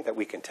reweighting that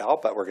we can tell,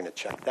 but we're going to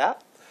check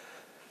that.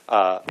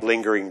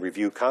 Lingering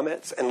review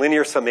comments. And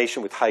linear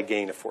summation with high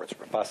gain affords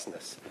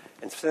robustness.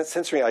 And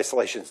sensory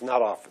isolation is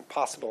not often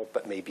possible,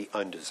 but may be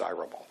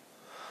undesirable.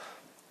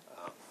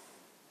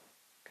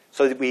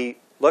 So we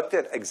looked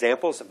at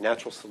examples of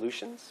natural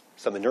solutions,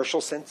 some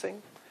inertial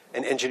sensing,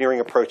 and engineering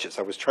approaches.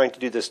 I was trying to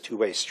do this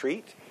two-way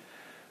street.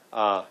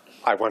 I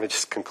want to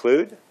just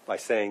conclude by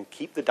saying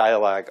keep the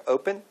dialogue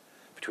open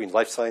between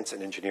life science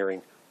and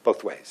engineering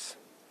both ways,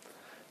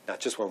 not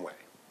just one way.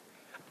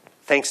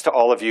 Thanks to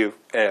all of you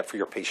for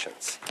your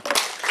patience.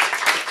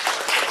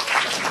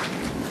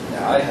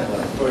 Yeah, I have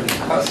a burning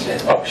question.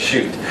 Oh,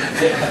 shoot.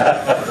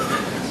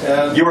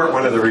 You weren't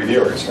one of the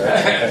reviewers,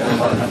 right?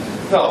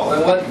 No,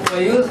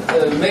 when you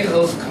make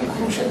those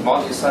conclusions,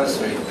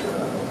 multisensory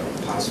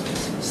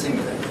pathways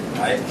simulated,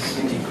 right?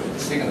 Integrate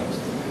signals.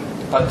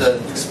 But the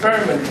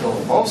experimental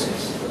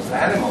molecules, those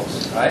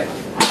animals, right,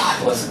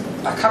 was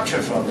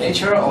captured from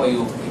nature, or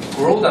you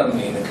grow them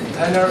in a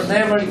container,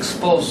 never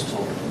exposed to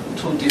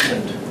two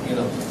different,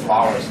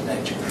 flowers,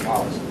 natural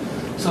flowers.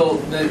 So,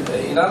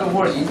 in other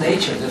words, in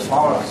nature, the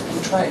flower has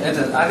been trained, and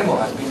the animal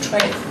has been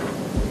trained.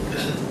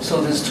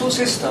 So these two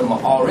systems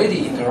are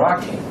already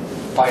interacting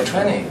by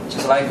training,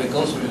 just like we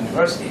go through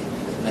university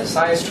and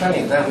science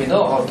training, then we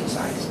know how to do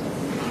science.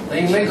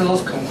 Then you make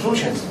those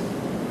conclusions,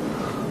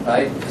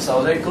 right?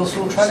 So they go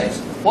through training.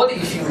 What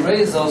if you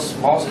raise those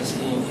mouses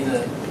in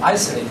an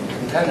isolated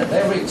container,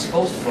 never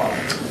exposed flower?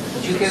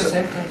 Would you get the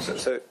same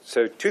thing?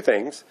 So two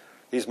things.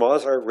 These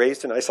moths are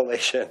raised in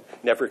isolation,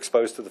 never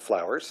exposed to the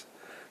flowers,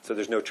 so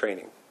there's no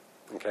training,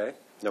 okay?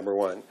 Number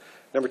one.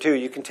 Number two,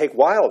 you can take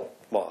wild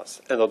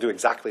moths, and they'll do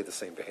exactly the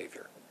same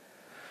behavior.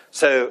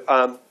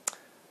 So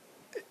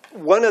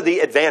one of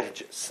the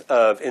advantages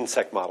of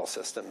insect model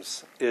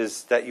systems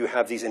is that you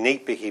have these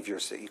innate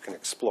behaviors that you can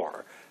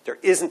explore. There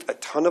isn't a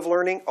ton of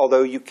learning,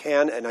 although you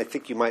can, and I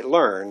think you might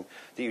learn,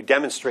 that you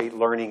demonstrate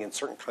learning in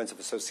certain kinds of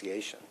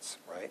associations,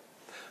 right?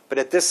 But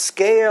at this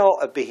scale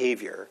of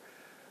behavior,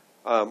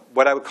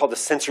 what I would call the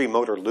sensory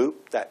motor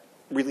loop, that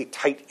really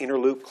tight inner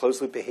loop,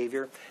 closed loop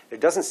behavior, there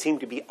doesn't seem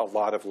to be a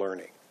lot of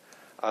learning.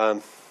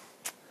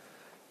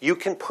 You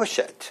can push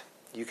it.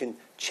 You can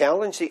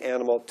challenge the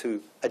animal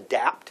to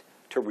adapt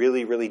to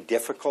really, really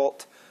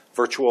difficult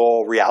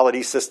virtual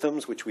reality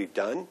systems, which we've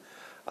done,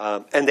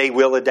 and they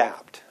will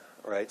adapt,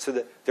 right?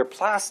 So they're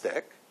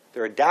plastic,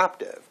 they're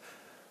adaptive,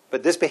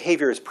 but this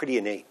behavior is pretty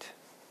innate.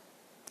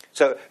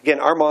 So again,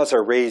 our moths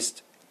are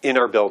raised in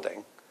our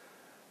building,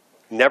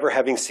 never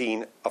having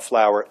seen a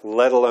flower,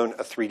 let alone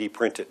a 3D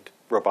printed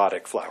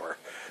robotic flower,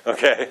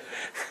 okay?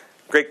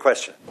 Great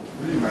question.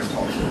 Really nice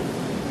talk.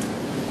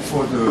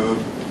 for the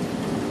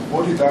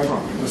body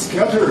diagram, the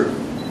scatter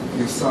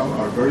in some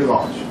are very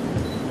large.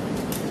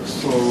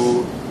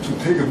 So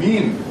to take a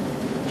mean,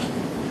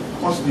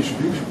 what's the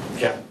distribution?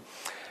 Yeah.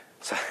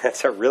 So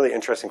that's a really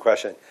interesting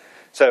question.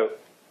 So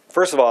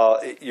first of all,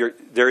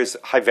 there is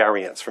high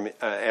variance from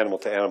animal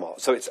to animal.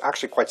 So it's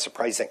actually quite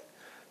surprising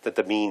that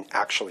the mean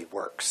actually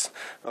works.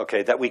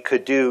 Okay, that we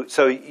could do.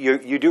 So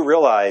you do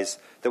realize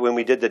that when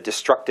we did the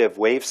destructive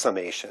wave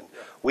summation,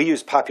 we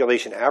used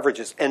population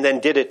averages and then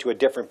did it to a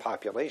different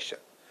population.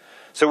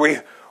 So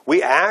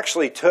we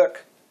actually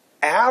took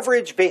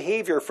average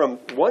behavior from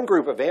one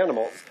group of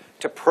animals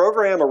to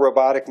program a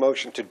robotic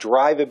motion to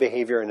drive a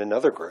behavior in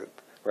another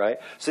group, right?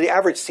 So the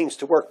average seems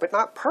to work, but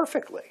not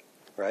perfectly,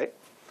 right?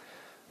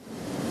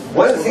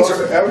 One of the things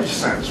the average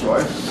sense,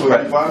 right? So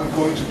right. If I'm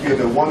going to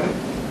get one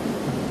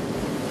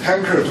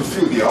tanker to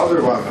fill the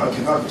other one, I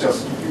cannot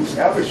just use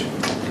average.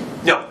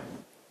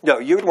 No,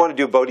 you would want to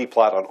do a Bodhi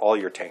plot on all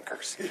your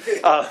tankers.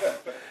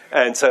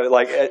 And so,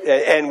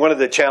 and one of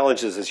the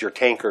challenges is your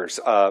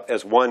tankers,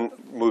 as one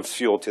moves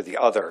fuel to the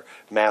other,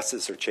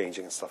 masses are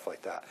changing and stuff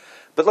like that.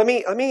 But let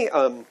me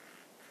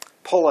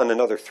pull on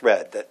another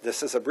thread that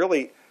this is a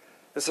really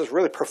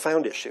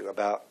profound issue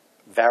about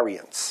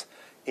variance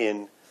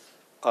in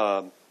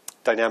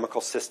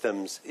dynamical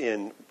systems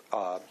in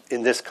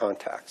this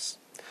context.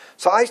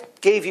 So I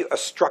gave you a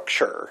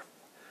structure,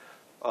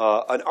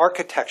 an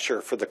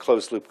architecture for the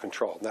closed-loop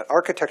control. And that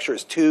architecture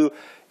is two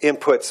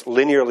inputs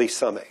linearly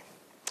summing.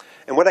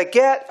 And what I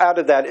get out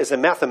of that is a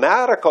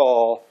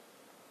mathematical,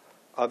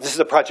 this is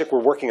a project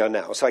we're working on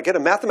now. So I get a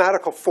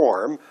mathematical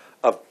form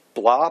of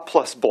blah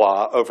plus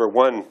blah over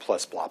 1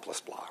 plus blah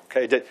plus blah.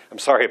 Okay, I'm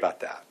sorry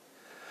about that.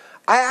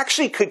 I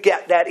actually could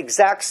get that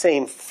exact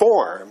same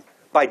form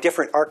by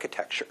different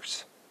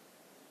architectures.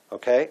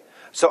 Okay?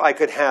 So I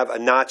could have a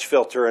notch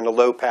filter and a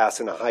low pass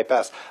and a high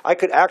pass. I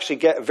could actually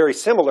get a very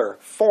similar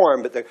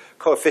form, but the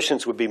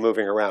coefficients would be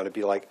moving around. It'd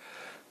be like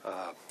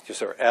just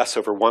sort of S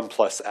over 1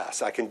 plus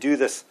S. I can do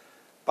this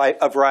by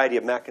a variety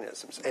of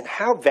mechanisms. And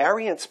how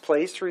variance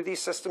plays through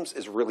these systems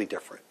is really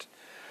different.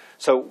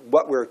 So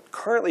what we're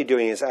currently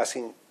doing is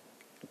asking,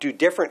 do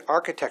different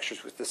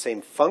architectures with the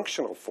same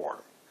functional form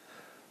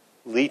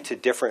lead to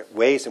different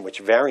ways in which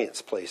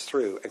variance plays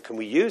through? And can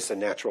we use the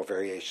natural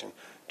variation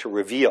to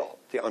reveal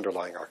the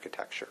underlying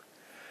architecture?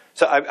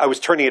 So I was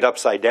turning it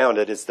upside down.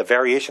 That is, the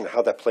variation of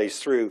how that plays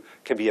through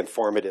can be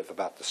informative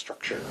about the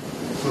structure.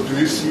 So do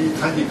you see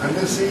time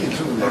dependency in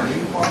terms of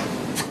learning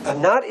part?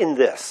 Not in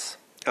this.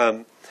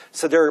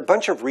 So there are a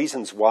bunch of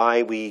reasons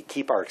why we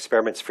keep our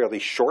experiments fairly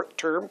short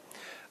term.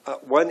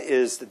 One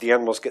is that the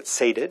animals get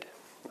sated.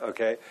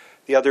 Okay.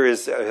 The other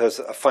is it has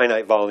a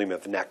finite volume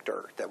of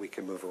nectar that we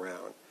can move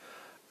around.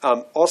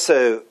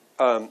 Also,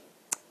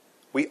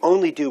 we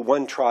only do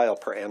one trial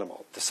per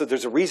animal. So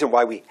there's a reason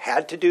why we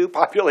had to do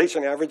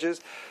population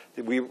averages.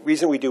 The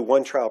reason we do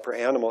one trial per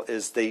animal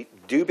is they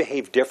do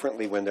behave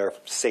differently when they're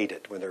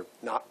sated, when they're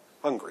not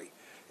hungry.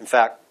 In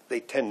fact, they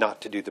tend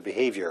not to do the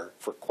behavior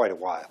for quite a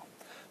while.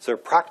 So there are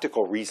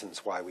practical reasons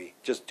why we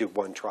just do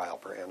one trial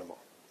per animal.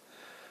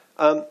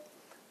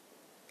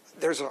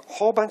 There's a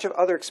whole bunch of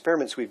other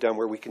experiments we've done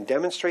where we can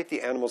demonstrate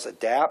the animals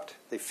adapt,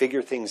 they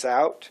figure things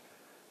out,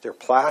 they're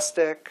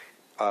plastic.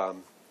 I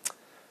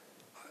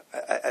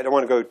don't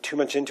want to go too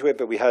much into it,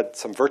 but we had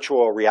some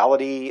virtual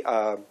reality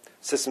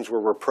systems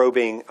where we're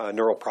probing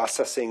neural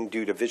processing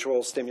due to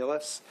visual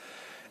stimulus.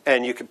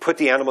 And you can put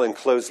the animal in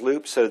closed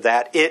loop so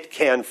that it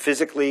can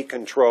physically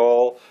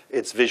control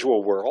its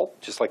visual world,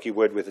 just like you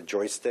would with a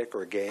joystick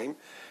or a game.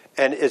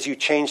 And as you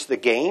change the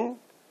gain,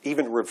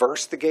 even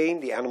reverse the gain,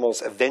 the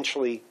animals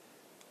eventually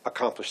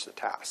accomplish the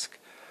task.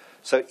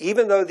 So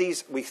even though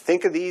we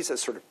think of these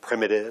as sort of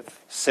primitive,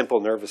 simple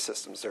nervous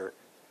systems,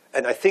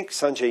 and I think,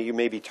 Sanjay, you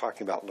may be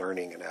talking about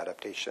learning and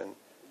adaptation.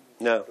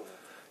 No,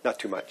 not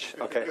too much.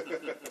 Okay.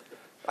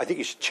 I think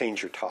you should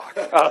change your talk.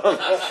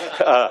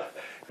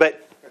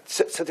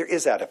 So there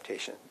is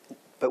adaptation,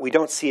 but we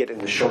don't see it in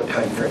the short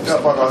time frames. Yeah,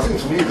 but I think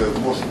to me the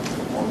most,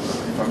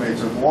 if I may,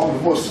 one of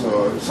the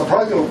most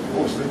surprising,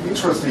 most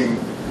interesting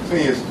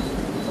thing is,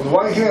 on the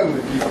one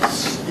hand,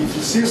 it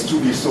seems to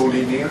be so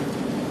linear.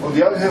 On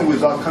the other hand,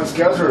 with that kind of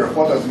scatter,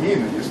 what does it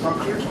mean? It's not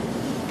clear to me.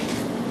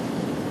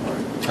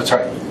 Right. That's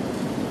right.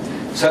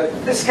 So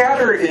the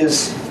scatter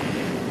is.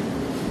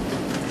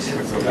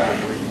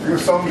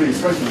 Because some of the,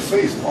 especially the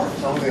face part,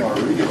 some of them are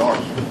really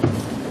large.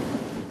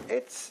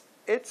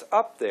 It's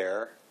up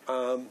there,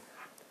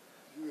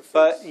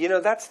 but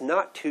that's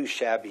not too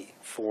shabby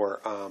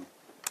for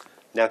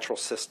natural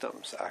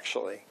systems,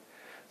 actually.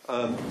 No,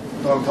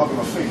 I'm talking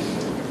about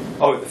phase.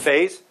 Oh, the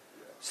phase.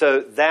 So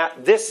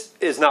this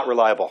is not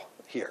reliable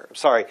here. I'm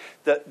sorry.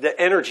 The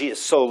energy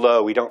is so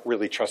low, we don't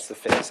really trust the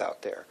phase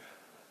out there.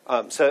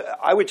 So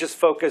I would just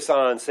focus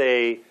on,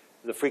 say,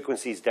 the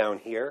frequencies down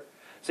here.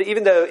 So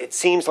even though it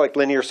seems like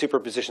linear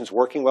superposition is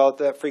working well at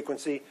that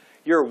frequency,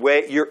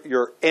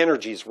 your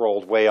energy's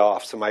rolled way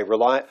off. So my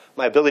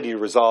ability to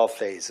resolve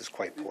phase is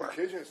quite poor.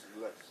 The implication is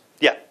less.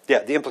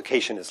 Yeah, the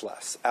implication is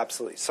less.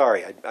 Absolutely.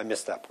 Sorry, I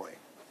missed that point.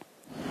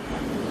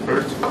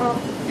 Kurt?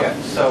 Yeah,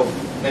 so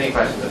many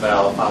questions, but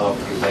I'll follow up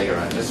with you later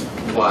on. Just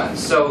one.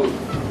 So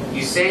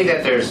you say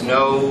that there's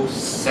no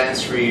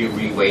sensory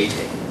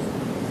reweighting,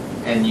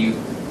 and you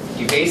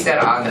base that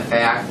on the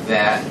fact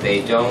that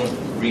they don't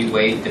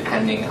reweight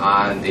depending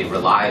on the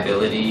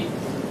reliability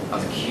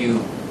of the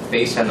cue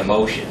based on the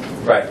motion.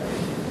 Right.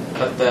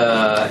 But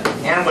the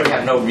animal would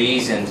have no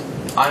reason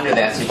under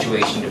that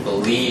situation to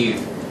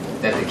believe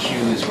that the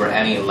cues were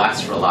any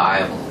less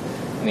reliable.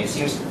 I mean, it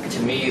seems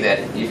to me that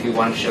if you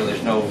want to show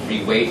there's no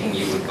reweighting,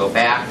 you would go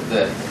back to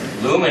the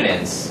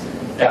luminance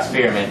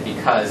experiment,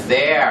 because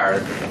there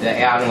the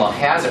animal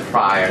has a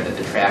prior that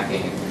the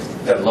tracking,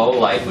 the low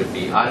light would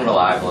be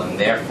unreliable and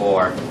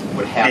therefore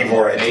would have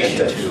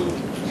motivation to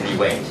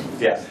reweight.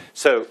 Yeah.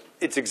 So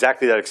it's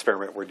exactly that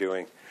experiment we're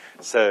doing.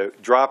 So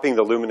dropping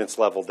the luminance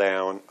level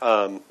down.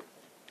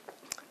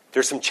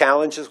 There's some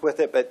challenges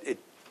with it, but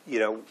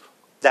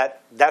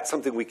that's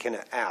something we can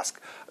ask.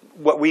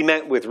 What we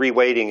meant with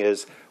reweighting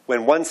is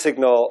when one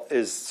signal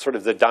is sort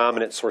of the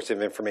dominant source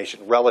of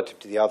information relative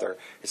to the other,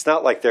 it's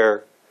not like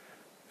they're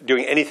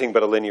doing anything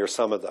but a linear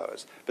sum of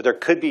those. But there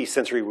could be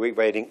sensory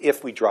reweighting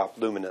if we drop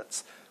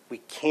luminance. We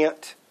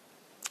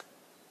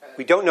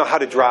don't know how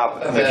to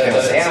drop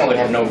the animal would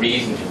have no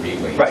reason to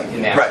reweight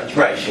in that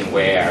situation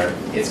where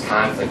it's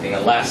conflicting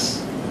unless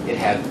it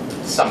had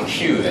some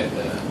cue that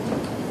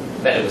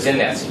it was in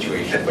that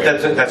situation.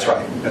 That's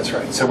right. That's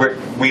right. So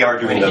we are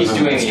doing the luminance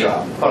drop. He's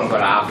doing the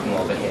quote-unquote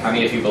optimal, but I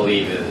mean, if you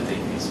believe that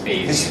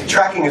he's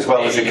tracking as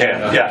well as he can.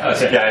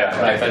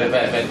 Right,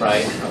 but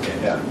right. Okay.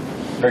 Yeah.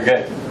 Very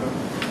good.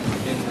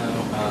 In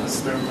the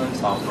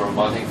experiment of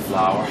robotic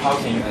flower, how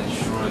can you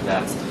ensure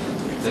that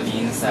the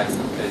insect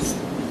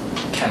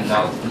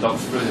cannot look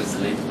through the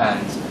slit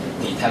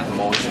and detect the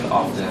motion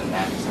of the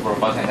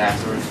robotic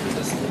nectar through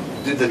the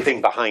slit? The thing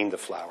behind the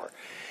flower.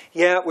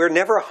 Yeah, we're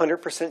never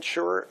 100%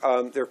 sure.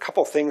 There are a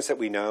couple things that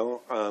we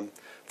know.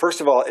 First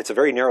of all, it's a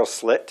very narrow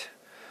slit.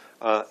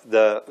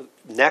 The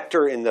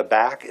nectar in the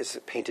back is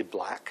painted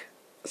black,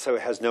 so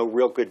it has no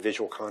real good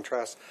visual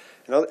contrast.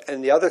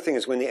 And the other thing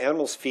is when the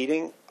animal's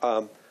feeding,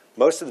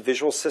 most of the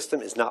visual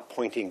system is not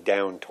pointing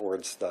down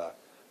towards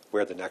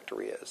where the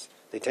nectar is.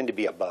 They tend to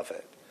be above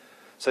it.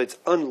 So it's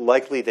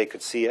unlikely they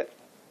could see it,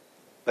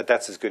 but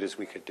that's as good as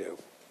we could do.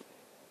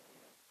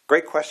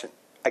 Great question.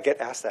 I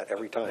get asked that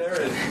every time.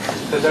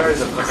 There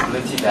is a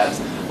possibility that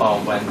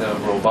when the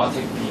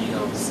robotic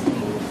beetles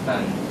move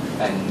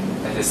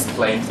and it is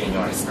claimed in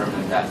your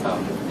experiment that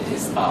it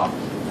is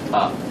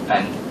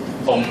an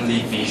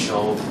only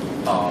visual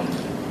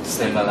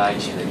stimuli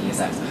to the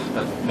insect.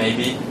 But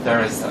maybe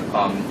there is the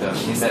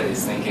insect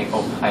is thinking,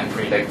 oh, I'm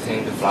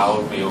predicting the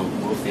flower will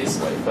move this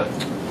way, but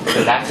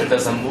the nectar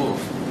doesn't move.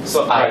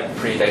 So I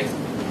predict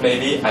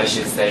maybe I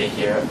should stay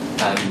here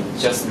and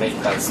just make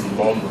that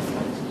small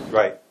movement.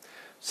 Right.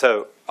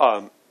 So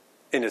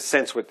in a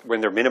sense,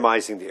 when they're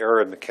minimizing the error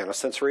in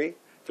mechanosensory,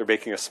 they're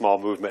making a small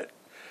movement.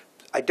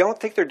 I don't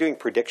think they're doing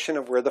prediction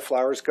of where the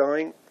flower's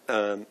going.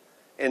 And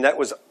that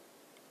was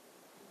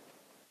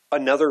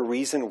another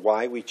reason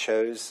why we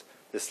chose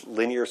this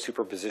linear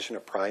superposition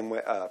of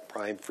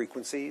prime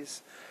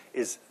frequencies.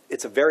 Is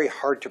it's a very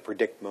hard to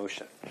predict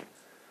motion,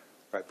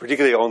 right?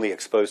 Particularly only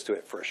exposed to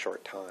it for a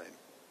short time,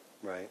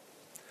 right?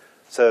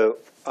 So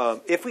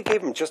if we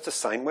gave them just a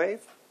sine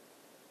wave,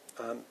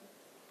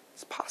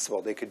 it's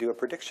possible they could do a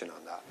prediction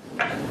on that.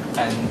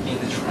 And in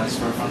the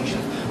transfer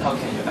function, how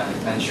can you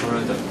ensure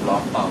the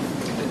block of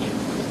the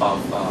input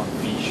of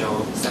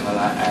visual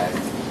stimuli and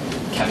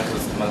chemical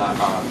stimuli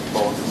are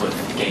both with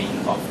gain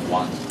of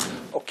 1?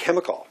 Oh,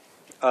 chemical.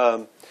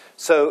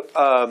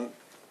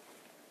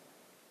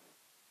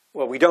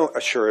 Well, we don't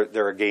assure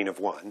they're a gain of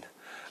 1.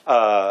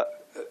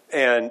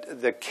 And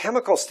the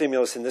chemical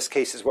stimulus in this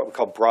case is what we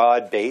call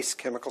broad-based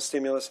chemical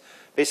stimulus.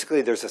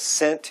 Basically, there's a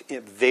scent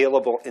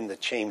available in the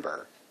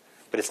chamber,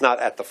 but it's not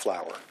at the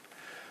flower.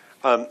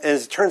 And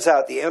as it turns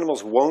out, the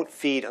animals won't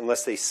feed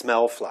unless they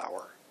smell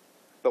flower.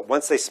 But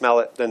once they smell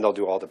it, then they'll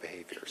do all the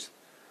behaviors.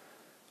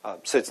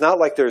 So it's not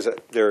like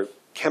they're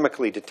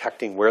chemically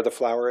detecting where the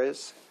flower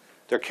is.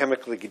 They're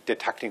chemically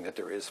detecting that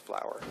there is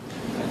flower.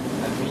 I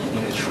mean,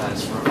 in the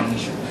transfer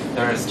function,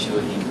 there is 2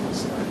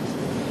 inputs, right?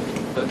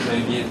 But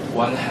maybe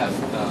one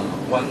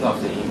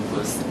of the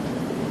inputs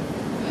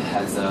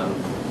has a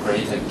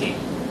greater gain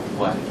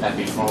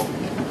before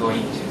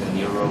going into the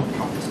neural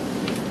part.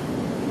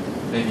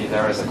 Maybe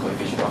there is a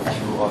coefficient of 2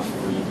 or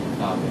 3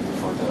 maybe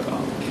for the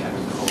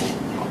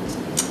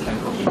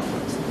chemical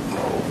input.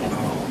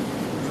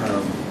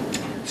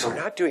 So we're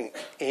not doing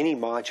any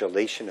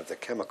modulation of the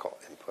chemical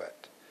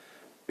input.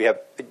 We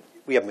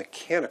have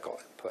mechanical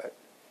input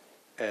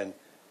and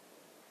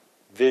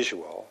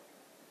visual.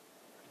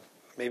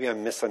 Maybe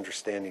I'm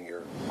misunderstanding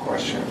your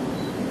question.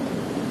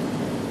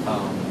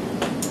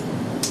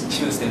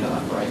 2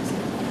 stimuli, right?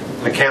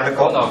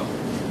 Mechanical?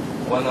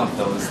 One of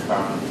those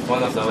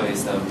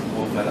is the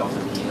movement of the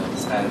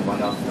beetles, and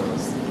one of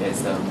those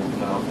is the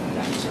movement of the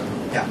nectar.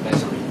 Yeah.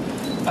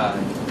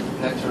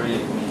 Nectar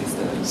means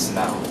the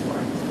smell,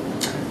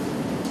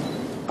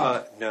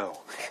 right?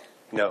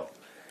 No.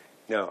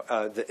 No,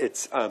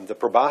 the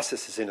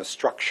proboscis is in a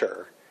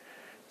structure.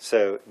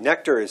 So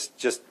nectar is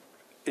just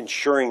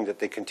ensuring that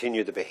they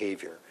continue the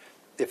behavior.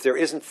 If there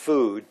isn't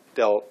food,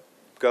 they'll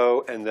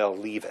go and they'll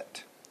leave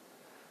it.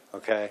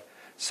 Okay?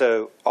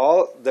 So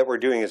all that we're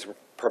doing is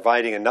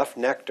providing enough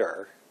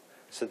nectar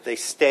so that they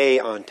stay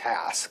on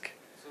task.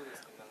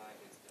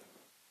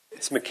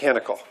 It's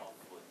mechanical.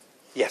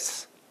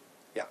 Yes.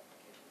 Yeah.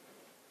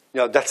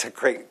 No, that's a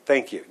great,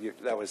 thank you.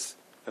 That was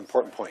an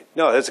important point.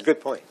 No, that's a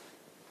good point.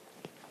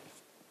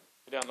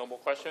 If there are no more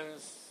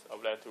questions, I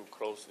would like to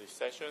close this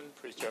session.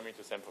 Please join me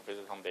to thank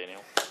Professor Tom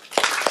Daniel.